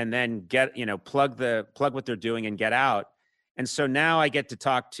and then get, plug what they're doing and get out. And so now I get to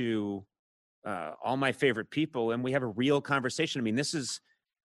talk to all my favorite people, and we have a real conversation. I mean, this is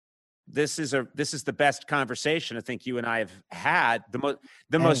the best conversation I think you and I have had,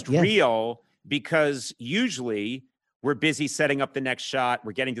 the most real, because usually we're busy setting up the next shot,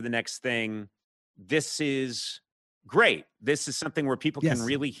 we're getting to the next thing. This is great. This is something where people can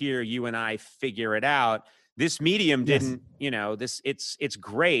really hear you and I figure it out. This medium didn't, it's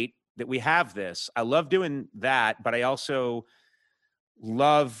great that we have this. I love doing that, but I also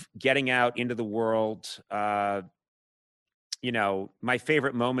love getting out into the world. My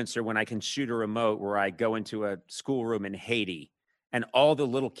favorite moments are when I can shoot a remote where I go into a schoolroom in Haiti and all the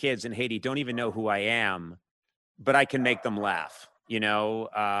little kids in Haiti don't even know who I am, but I can make them laugh, and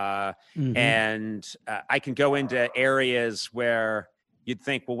I can go into areas where you'd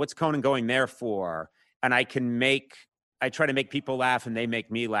think, well, what's Conan going there for? And I try to make people laugh and they make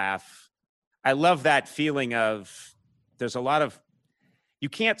me laugh. I love that feeling of you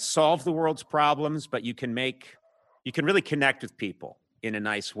can't solve the world's problems, but you can really connect with people in a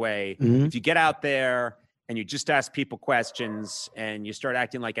nice way. If you get out there and you just ask people questions and you start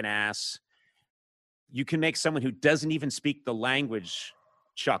acting like an ass, you can make someone who doesn't even speak the language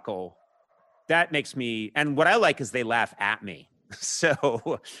chuckle. That makes me, and what I like is they laugh at me.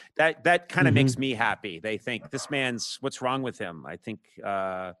 So that kind of makes me happy. They think what's wrong with him? I think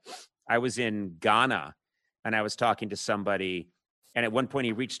I was in Ghana and I was talking to somebody, and at one point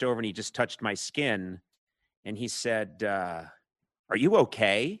he reached over and he just touched my skin and he said, are you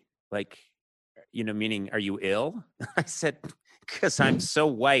okay? Like, meaning, are you ill? I said, because I'm so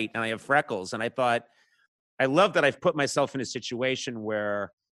white and I have freckles. And I thought, I love that I've put myself in a situation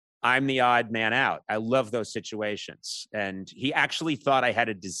where I'm the odd man out. I love those situations. And he actually thought I had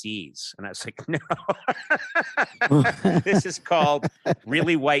a disease. And I was like, no, this is called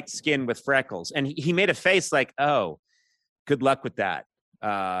really white skin with freckles. And he made a face like, oh, good luck with that.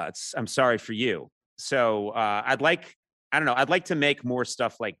 I'm sorry for you. So I'd like to make more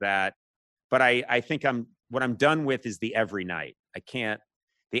stuff like that. But I think what I'm done with is the every night.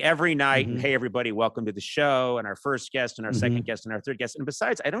 The every night, and hey, everybody, welcome to the show, and our first guest, and our second guest, and our third guest. And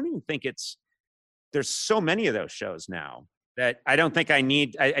besides, I don't even think there's so many of those shows now that I don't think I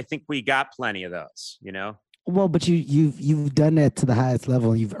need. I think we got plenty of those, Well, but you've done that to the highest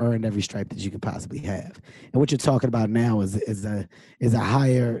level, and you've earned every stripe that you could possibly have. And what you're talking about now is a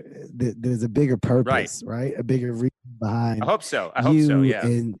higher. There's a bigger purpose, right? A bigger reason behind. I hope so. Yeah.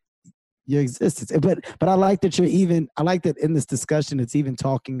 And your existence. But I like that I like that in this discussion, it's even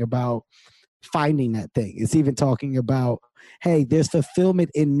talking about finding that thing. It's even talking about, hey, there's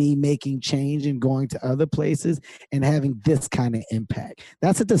fulfillment in me making change and going to other places and having this kind of impact.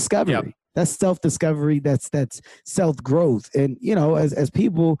 That's a discovery. Yep. That's self-discovery. That's self-growth. And, as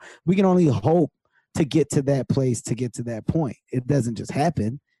people, we can only hope to get to that place, to get to that point. It doesn't just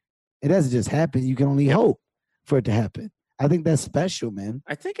happen. You can only hope for it to happen. I think that's special, man.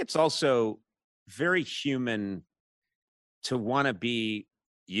 I think it's also very human to want to be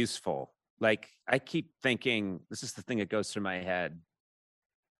useful. Like, I keep thinking, this is the thing that goes through my head.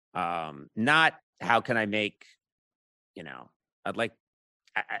 Not how can I make,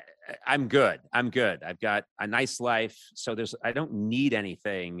 I'm good. I've got a nice life. So I don't need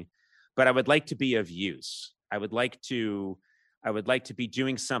anything, but I would like to be of use. I would like to be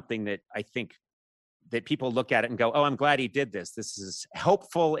doing something that I think that people look at it and go, oh, I'm glad he did this. This is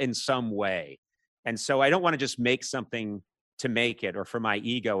helpful in some way. And so I don't want to just make something to make it, or for my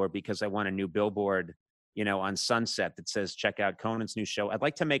ego, or because I want a new billboard, on Sunset that says, check out Conan's new show. I'd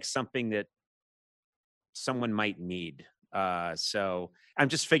like to make something that someone might need. So I'm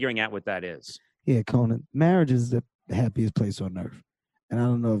just figuring out what that is. Yeah, Conan, marriage is the happiest place on earth. And I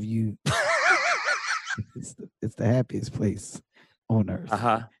don't know if you, it's the happiest place on earth.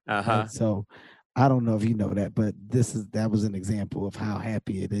 Right? So I don't know if you know that, but that was an example of how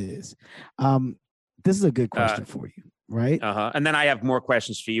happy it is. This is a good question for you, right? And then I have more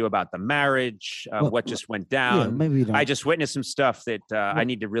questions for you about the marriage, what just went down. Yeah, maybe you don't. I just witnessed some stuff that I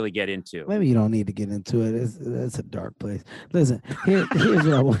need to really get into. Maybe you don't need to get into it. It's a dark place. Listen, here's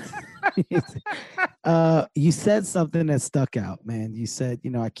what I want. You said something that stuck out, man. You said,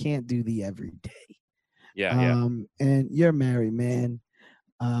 I can't do the everyday. Yeah. And you're married, man.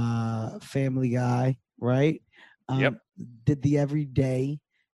 Family guy, right? Yep. Did the everyday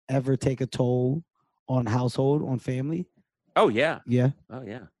ever take a toll on household, on family? Oh yeah. Yeah. Oh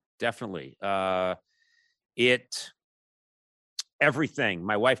yeah, definitely. Everything.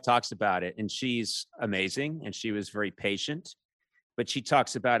 My wife talks about it, and she's amazing, and she was very patient. But she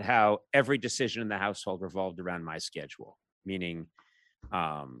talks about how every decision in the household revolved around my schedule, meaning,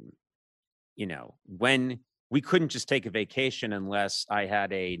 when we couldn't just take a vacation unless I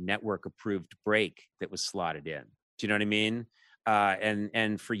had a network approved break that was slotted in. Do you know what I mean?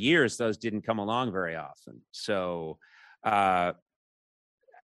 And for years, those didn't come along very often. So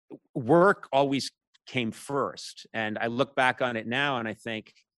work always came first. And I look back on it now and I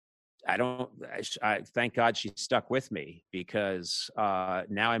think, I thank God she stuck with me, because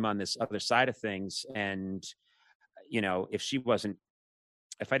now I'm on this other side of things. And,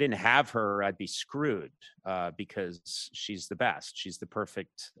 if I didn't have her, I'd be screwed, because she's the best. She's the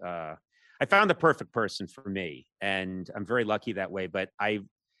perfect, I found the perfect person for me, and I'm very lucky that way. But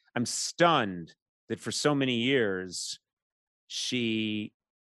I'm stunned that for so many years, it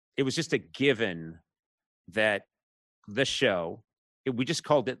was just a given that the show, we just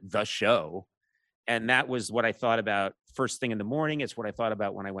called it The Show. And that was what I thought about first thing in the morning. It's what I thought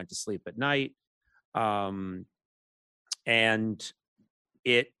about when I went to sleep at night. And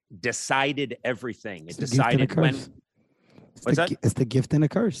it decided everything. It decided when. What's that? It's the gift and a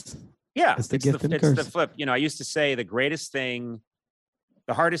curse. Yeah. It's the gift and a curse. It's the flip. I used to say the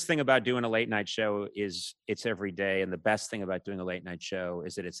hardest thing about doing a late night show is it's every day. And the best thing about doing a late night show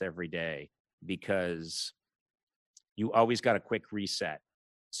is that it's every day, because you always got a quick reset.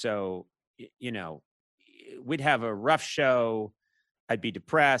 So, we'd have a rough show. I'd be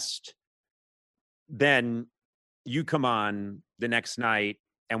depressed. Then you come on the next night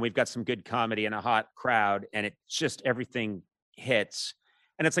and we've got some good comedy and a hot crowd, and it just, everything hits.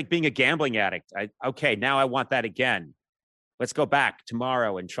 And it's like being a gambling addict. Okay, now I want that again. Let's go back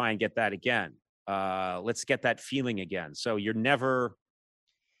tomorrow and try and get that again. Let's get that feeling again. So you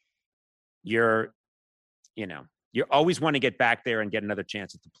always want to get back there and get another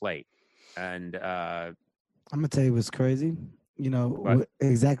chance at the plate. And I'm gonna tell you what's crazy.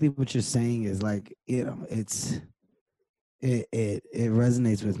 Exactly what you're saying is like, it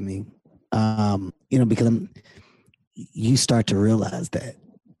resonates with me. Because you start to realize that,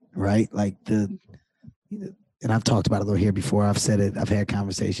 right? Like and I've talked about it a little here before. I've said it. I've had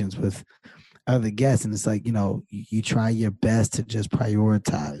conversations with other guests, and it's like, you try your best to just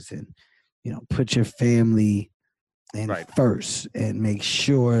prioritize and, put your family in first and make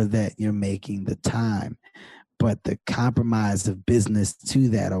sure that you're making the time. But the compromise of business to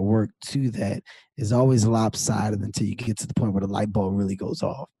that, or work to that, is always lopsided until you get to the point where the light bulb really goes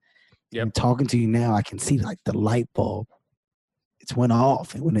off. Yep. And talking to you now, I can see like the light bulb, it's went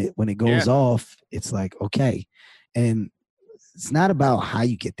off. And when it goes off, it's like, okay. And it's not about how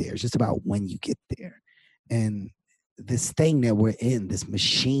you get there. It's just about when you get there. And this thing that we're in, this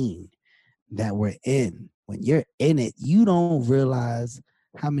machine that we're in, when you're in it, you don't realize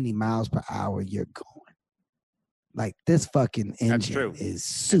how many miles per hour you're going. Like, this fucking engine is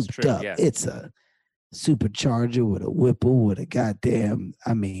souped up. Yeah. It's a supercharger with a Whipple with a goddamn,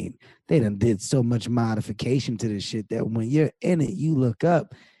 they done did so much modification to this shit that when you're in it, you look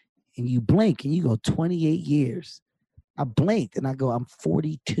up and you blink and you go 28 years. I blinked and I go, I'm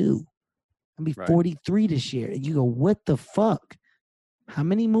 42. I'll be 43 this year. And you go, what the fuck? How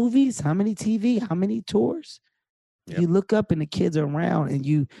many movies? How many TV? How many tours? Yep. You look up and the kids are around, and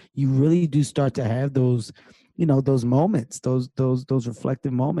you really do start to have those, those moments, those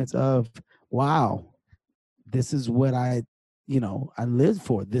reflective moments of, wow, this is what I lived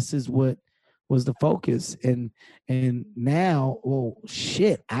for. This is what was the focus. And now, well,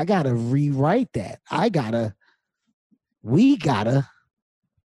 shit, I gotta rewrite that. We gotta,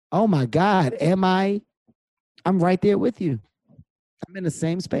 oh my God, I'm right there with you. I'm in the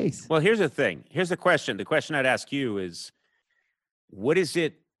same space. Well, here's the thing. Here's the question. The question I'd ask you is, what is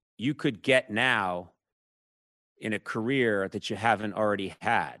it you could get now in a career that you haven't already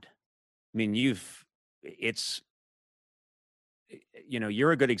had? I mean, you're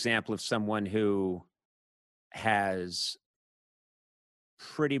a good example of someone who has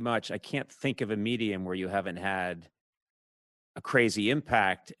pretty much, I can't think of a medium where you haven't had a crazy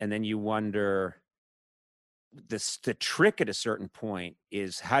impact. And then you wonder, the trick at a certain point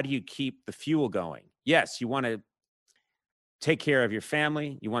is, how do you keep the fuel going? Yes, you want to take care of your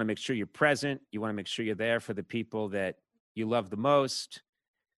family. You want to make sure you're present. You want to make sure you're there for the people that you love the most.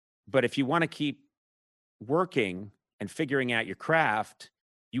 But if you want to keep working and figuring out your craft,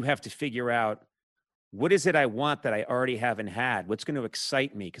 you have to figure out, what is it I want that I already haven't had? What's going to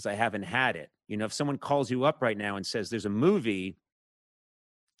excite me because I haven't had it? You know, if someone calls you up right now and says, there's a movie,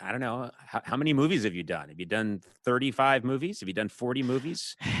 I don't know, how many movies have you done? Have you done 35 movies? Have you done 40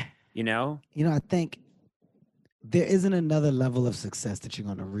 movies? You know? You know, I think there isn't another level of success that you're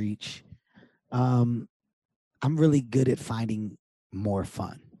going to reach. I'm really good at finding more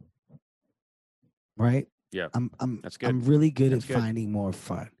fun. Right? Yeah. That's good. I'm really good at finding more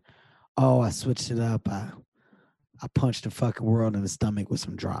fun. Oh, I switched it up. I punched the fucking world in the stomach with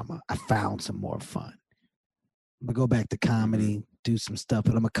some drama. I found some more fun. I'm gonna go back to comedy, do some stuff,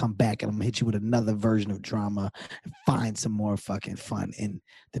 but I'm gonna come back and I'm gonna hit you with another version of drama and find some more fucking fun in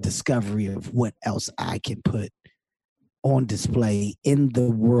the discovery of what else I can put on display in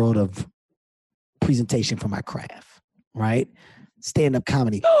the world of presentation for my craft, right? Stand-up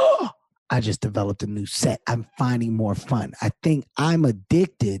comedy. I just developed a new set. I'm finding more fun. I think I'm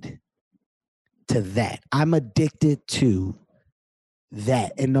addicted to that. I'm addicted to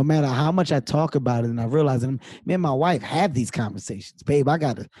that. And no matter how much I talk about it, and I realize, and me and my wife have these conversations, babe,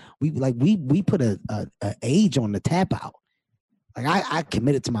 we put a age on the tap out. Like I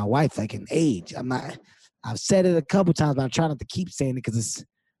committed to my wife like an age. I've said it a couple times, but I try not to keep saying it because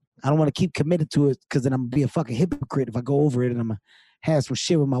I don't want to keep committed to it, because then I'm gonna be a fucking hypocrite if I go over it and I'm gonna have some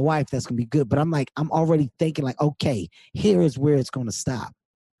shit with my wife that's gonna be good. But I'm already thinking like, okay, here is where it's gonna stop.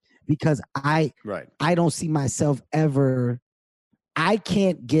 Because I don't see myself ever, I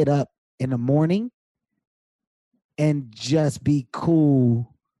can't get up in the morning and just be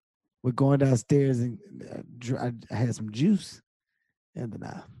cool with going downstairs and I had some juice, and then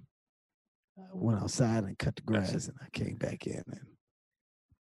I went outside and cut the grass, and I came back in and,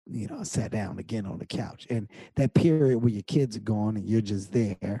 you know, I sat down again on the couch. And that period where your kids are gone and you're just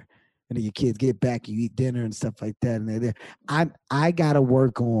there, and then your kids get back, you eat dinner and stuff like that, and they're there. I gotta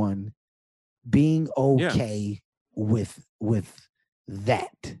work on being okay with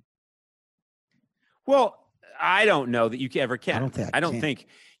that. Well, I don't know that you ever can. I don't think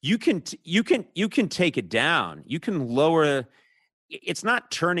you can take it down. You can lower. It's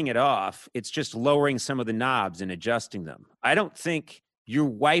not turning it off. It's just lowering some of the knobs and adjusting them. I don't think your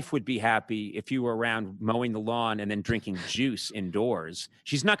wife would be happy if you were around mowing the lawn and then drinking juice indoors.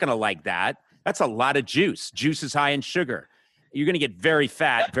 She's not going to like that. That's a lot of juice. Juice is high in sugar. You're going to get very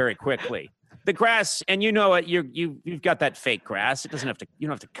fat very quickly. The grass, and you know what, you've got that fake grass. You don't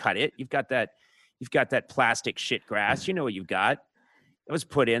have to cut it. You've got that plastic shit grass. You know what you've got. It was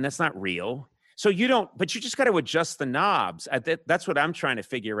put in. That's not real. So but you just got to adjust the knobs. That's what I'm trying to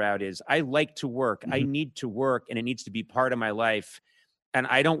figure out is, I like to work. I need to work, and it needs to be part of my life. And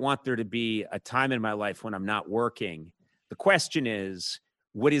I don't want there to be a time in my life when I'm not working. The question is,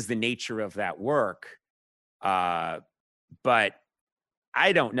 what is the nature of that work? But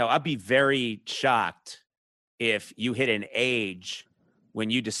I don't know. I'd be very shocked if you hit an age when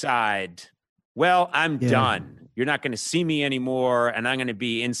you decide, well, I'm done. You're not going to see me anymore, and I'm going to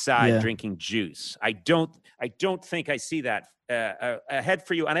be inside drinking juice. I don't think I see that ahead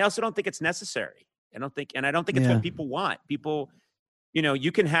for you. And I also don't think it's necessary. I don't think it's what people want. People, you know,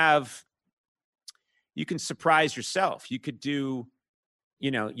 you can surprise yourself. You could do,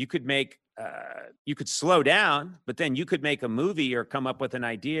 you know, you could slow down, but then you could make a movie or come up with an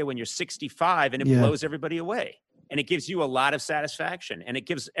idea when you're 65 and it blows everybody away. And it gives you a lot of satisfaction, and it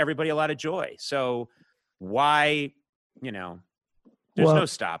gives everybody a lot of joy. So why, you know, there's no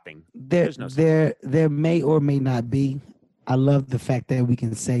stopping. There's no stopping. There may or may not be. I love the fact that we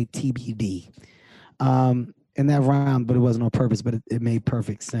can say TBD. In that round, but it wasn't on purpose, but it made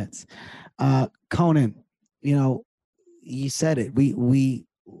perfect sense. Conan, you know, you said it. We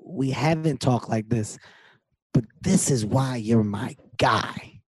haven't talked like this, but this is why you're my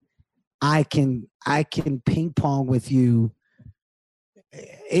guy. I can ping pong with you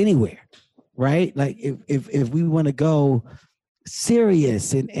anywhere, right? Like if we want to go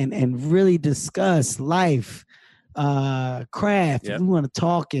serious and really discuss life, craft, if we want to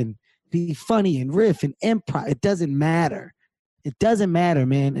talk and be funny and riff and improv, it doesn't matter. It doesn't matter,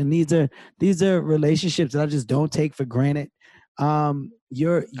 man. And these are relationships that I just don't take for granted.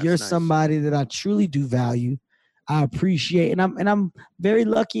 You're nice. Somebody that I truly do value. I appreciate, and I'm very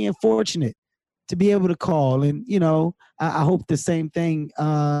lucky and fortunate to be able to call. And I hope the same thing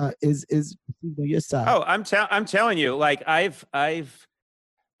is on your side. Oh, I'm telling you, like I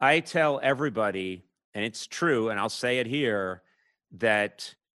tell everybody, and it's true, and I'll say it here,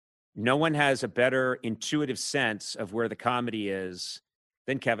 that no one has a better intuitive sense of where the comedy is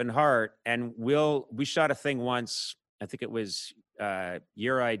than Kevin Hart. And we shot a thing once, I think it was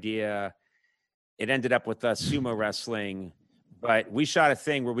your idea. It ended up with us sumo wrestling, but we shot a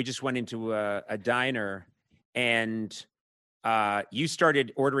thing where we just went into a diner, and you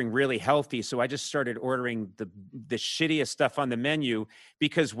started ordering really healthy. So I just started ordering the shittiest stuff on the menu,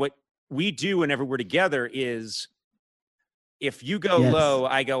 because what we do whenever we're together is, if you go low,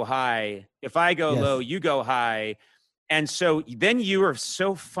 I go high. If I go low, you go high. And so then you are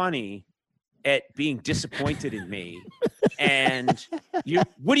so funny at being disappointed in me. And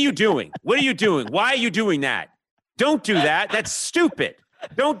what are you doing? What are you doing? Why are you doing that? Don't do that. That's stupid.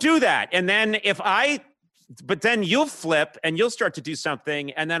 Don't do that. And then but then you'll flip and you'll start to do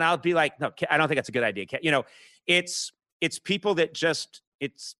something. And then I'll be like, no, I don't think that's a good idea. It's people that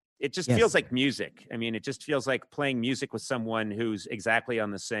it just feels like music. I mean, it just feels like playing music with someone who's exactly on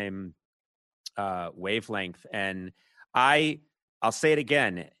the same wavelength. And I'll say it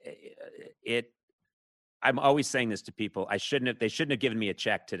again. I'm always saying this to people. They shouldn't have given me a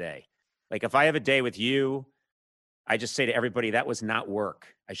check today. Like, if I have a day with you, I just say to everybody, that was not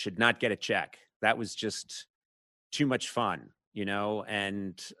work. I should not get a check. That was just too much fun,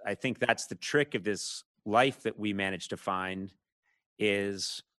 And I think that's the trick of this life that we managed to find,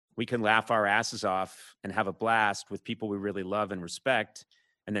 is we can laugh our asses off and have a blast with people we really love and respect.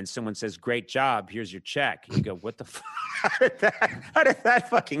 And then someone says, great job, here's your check. You go, what the fuck? How did that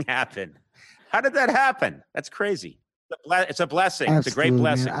fucking happen? How did that happen? That's crazy. It's a blessing. Absolutely, it's a great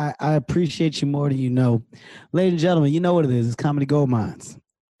blessing. Man. I appreciate you more than you know. Ladies and gentlemen, you know what it is. It's Comedy Gold Minds.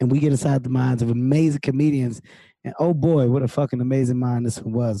 And we get inside the minds of amazing comedians. And oh boy, what a fucking amazing mind this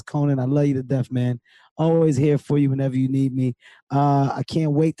one was. Conan, I love you to death, man. Always here for you whenever you need me. I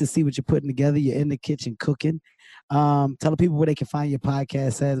can't wait to see what you're putting together. You're in the kitchen cooking. Tell the people where they can find your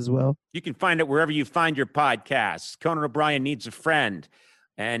podcast at as well. You can find it wherever you find your podcasts. Conan O'Brien Needs a Friend.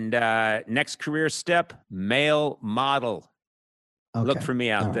 And next career step, male model. Okay. Look for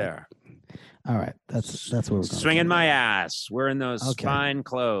me out there. All right, that's what we're going swinging my ass, wearing those fine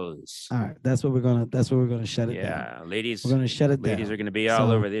clothes. All right, that's what we're gonna shut it down. Yeah, ladies, we're gonna shut it down. Ladies are gonna be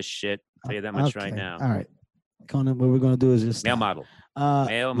all over this shit. I'll tell you that much right now. All right, Conan, what we're gonna do is just male model.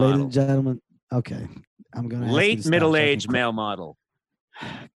 Male model. Ladies and gentlemen, okay, I'm gonna late middle-aged male model.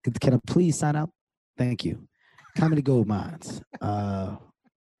 Can I please sign out? Thank you. Comedy Gold Minds.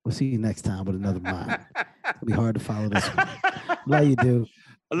 We'll see you next time with another mind. It'll be hard to follow this one. Love you, dude.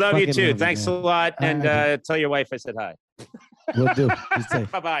 I love you too. Thanks a lot. And tell your wife I said hi. Will do.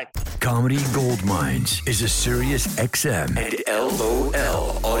 Bye-bye. Comedy Gold Minds is a Sirius XM and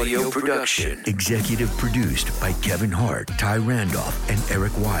LOL audio production. Executive produced by Kevin Hart, Ty Randolph, and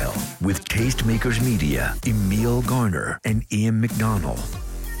Eric Weil. With Tastemakers Media, Emil Garner, and Ian McDonald.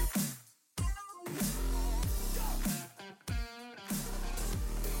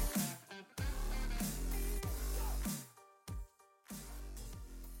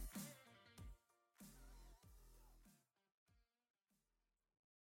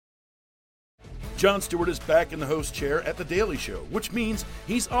 Jon Stewart is back in the host chair at The Daily Show, which means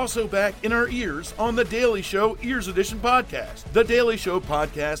he's also back in our ears on The Daily Show Ears Edition podcast. The Daily Show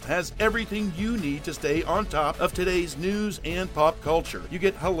podcast has everything you need to stay on top of today's news and pop culture. You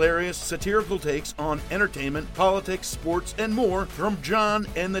get hilarious, satirical takes on entertainment, politics, sports, and more from Jon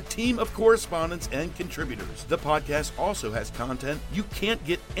and the team of correspondents and contributors. The podcast also has content you can't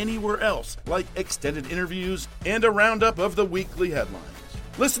get anywhere else, like extended interviews and a roundup of the weekly headlines.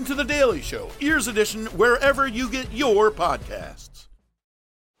 Listen to The Daily Show, Ears Edition, wherever you get your podcasts.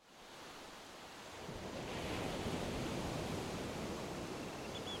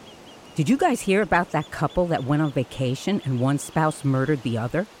 Did you guys hear about that couple that went on vacation and one spouse murdered the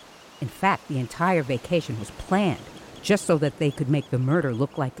other? In fact, the entire vacation was planned just so that they could make the murder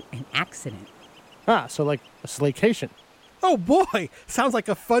look like an accident. Ah, so like a slaycation. Oh boy, sounds like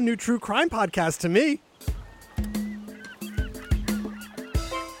a fun new true crime podcast to me.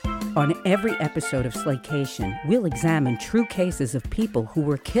 On every episode of Slaycation, we'll examine true cases of people who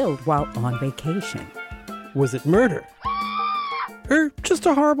were killed while on vacation. Was it murder? Or just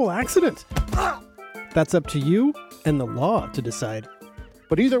a horrible accident? That's up to you and the law to decide.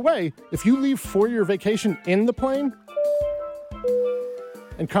 But either way, if you leave for your vacation in the plane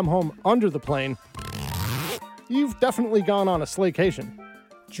and come home under the plane, you've definitely gone on a slaycation.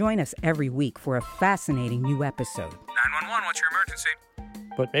 Join us every week for a fascinating new episode. 911, what's your emergency?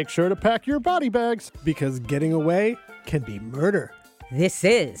 But make sure to pack your body bags, Because getting away can be murder. This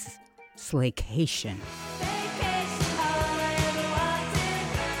is Slaycation.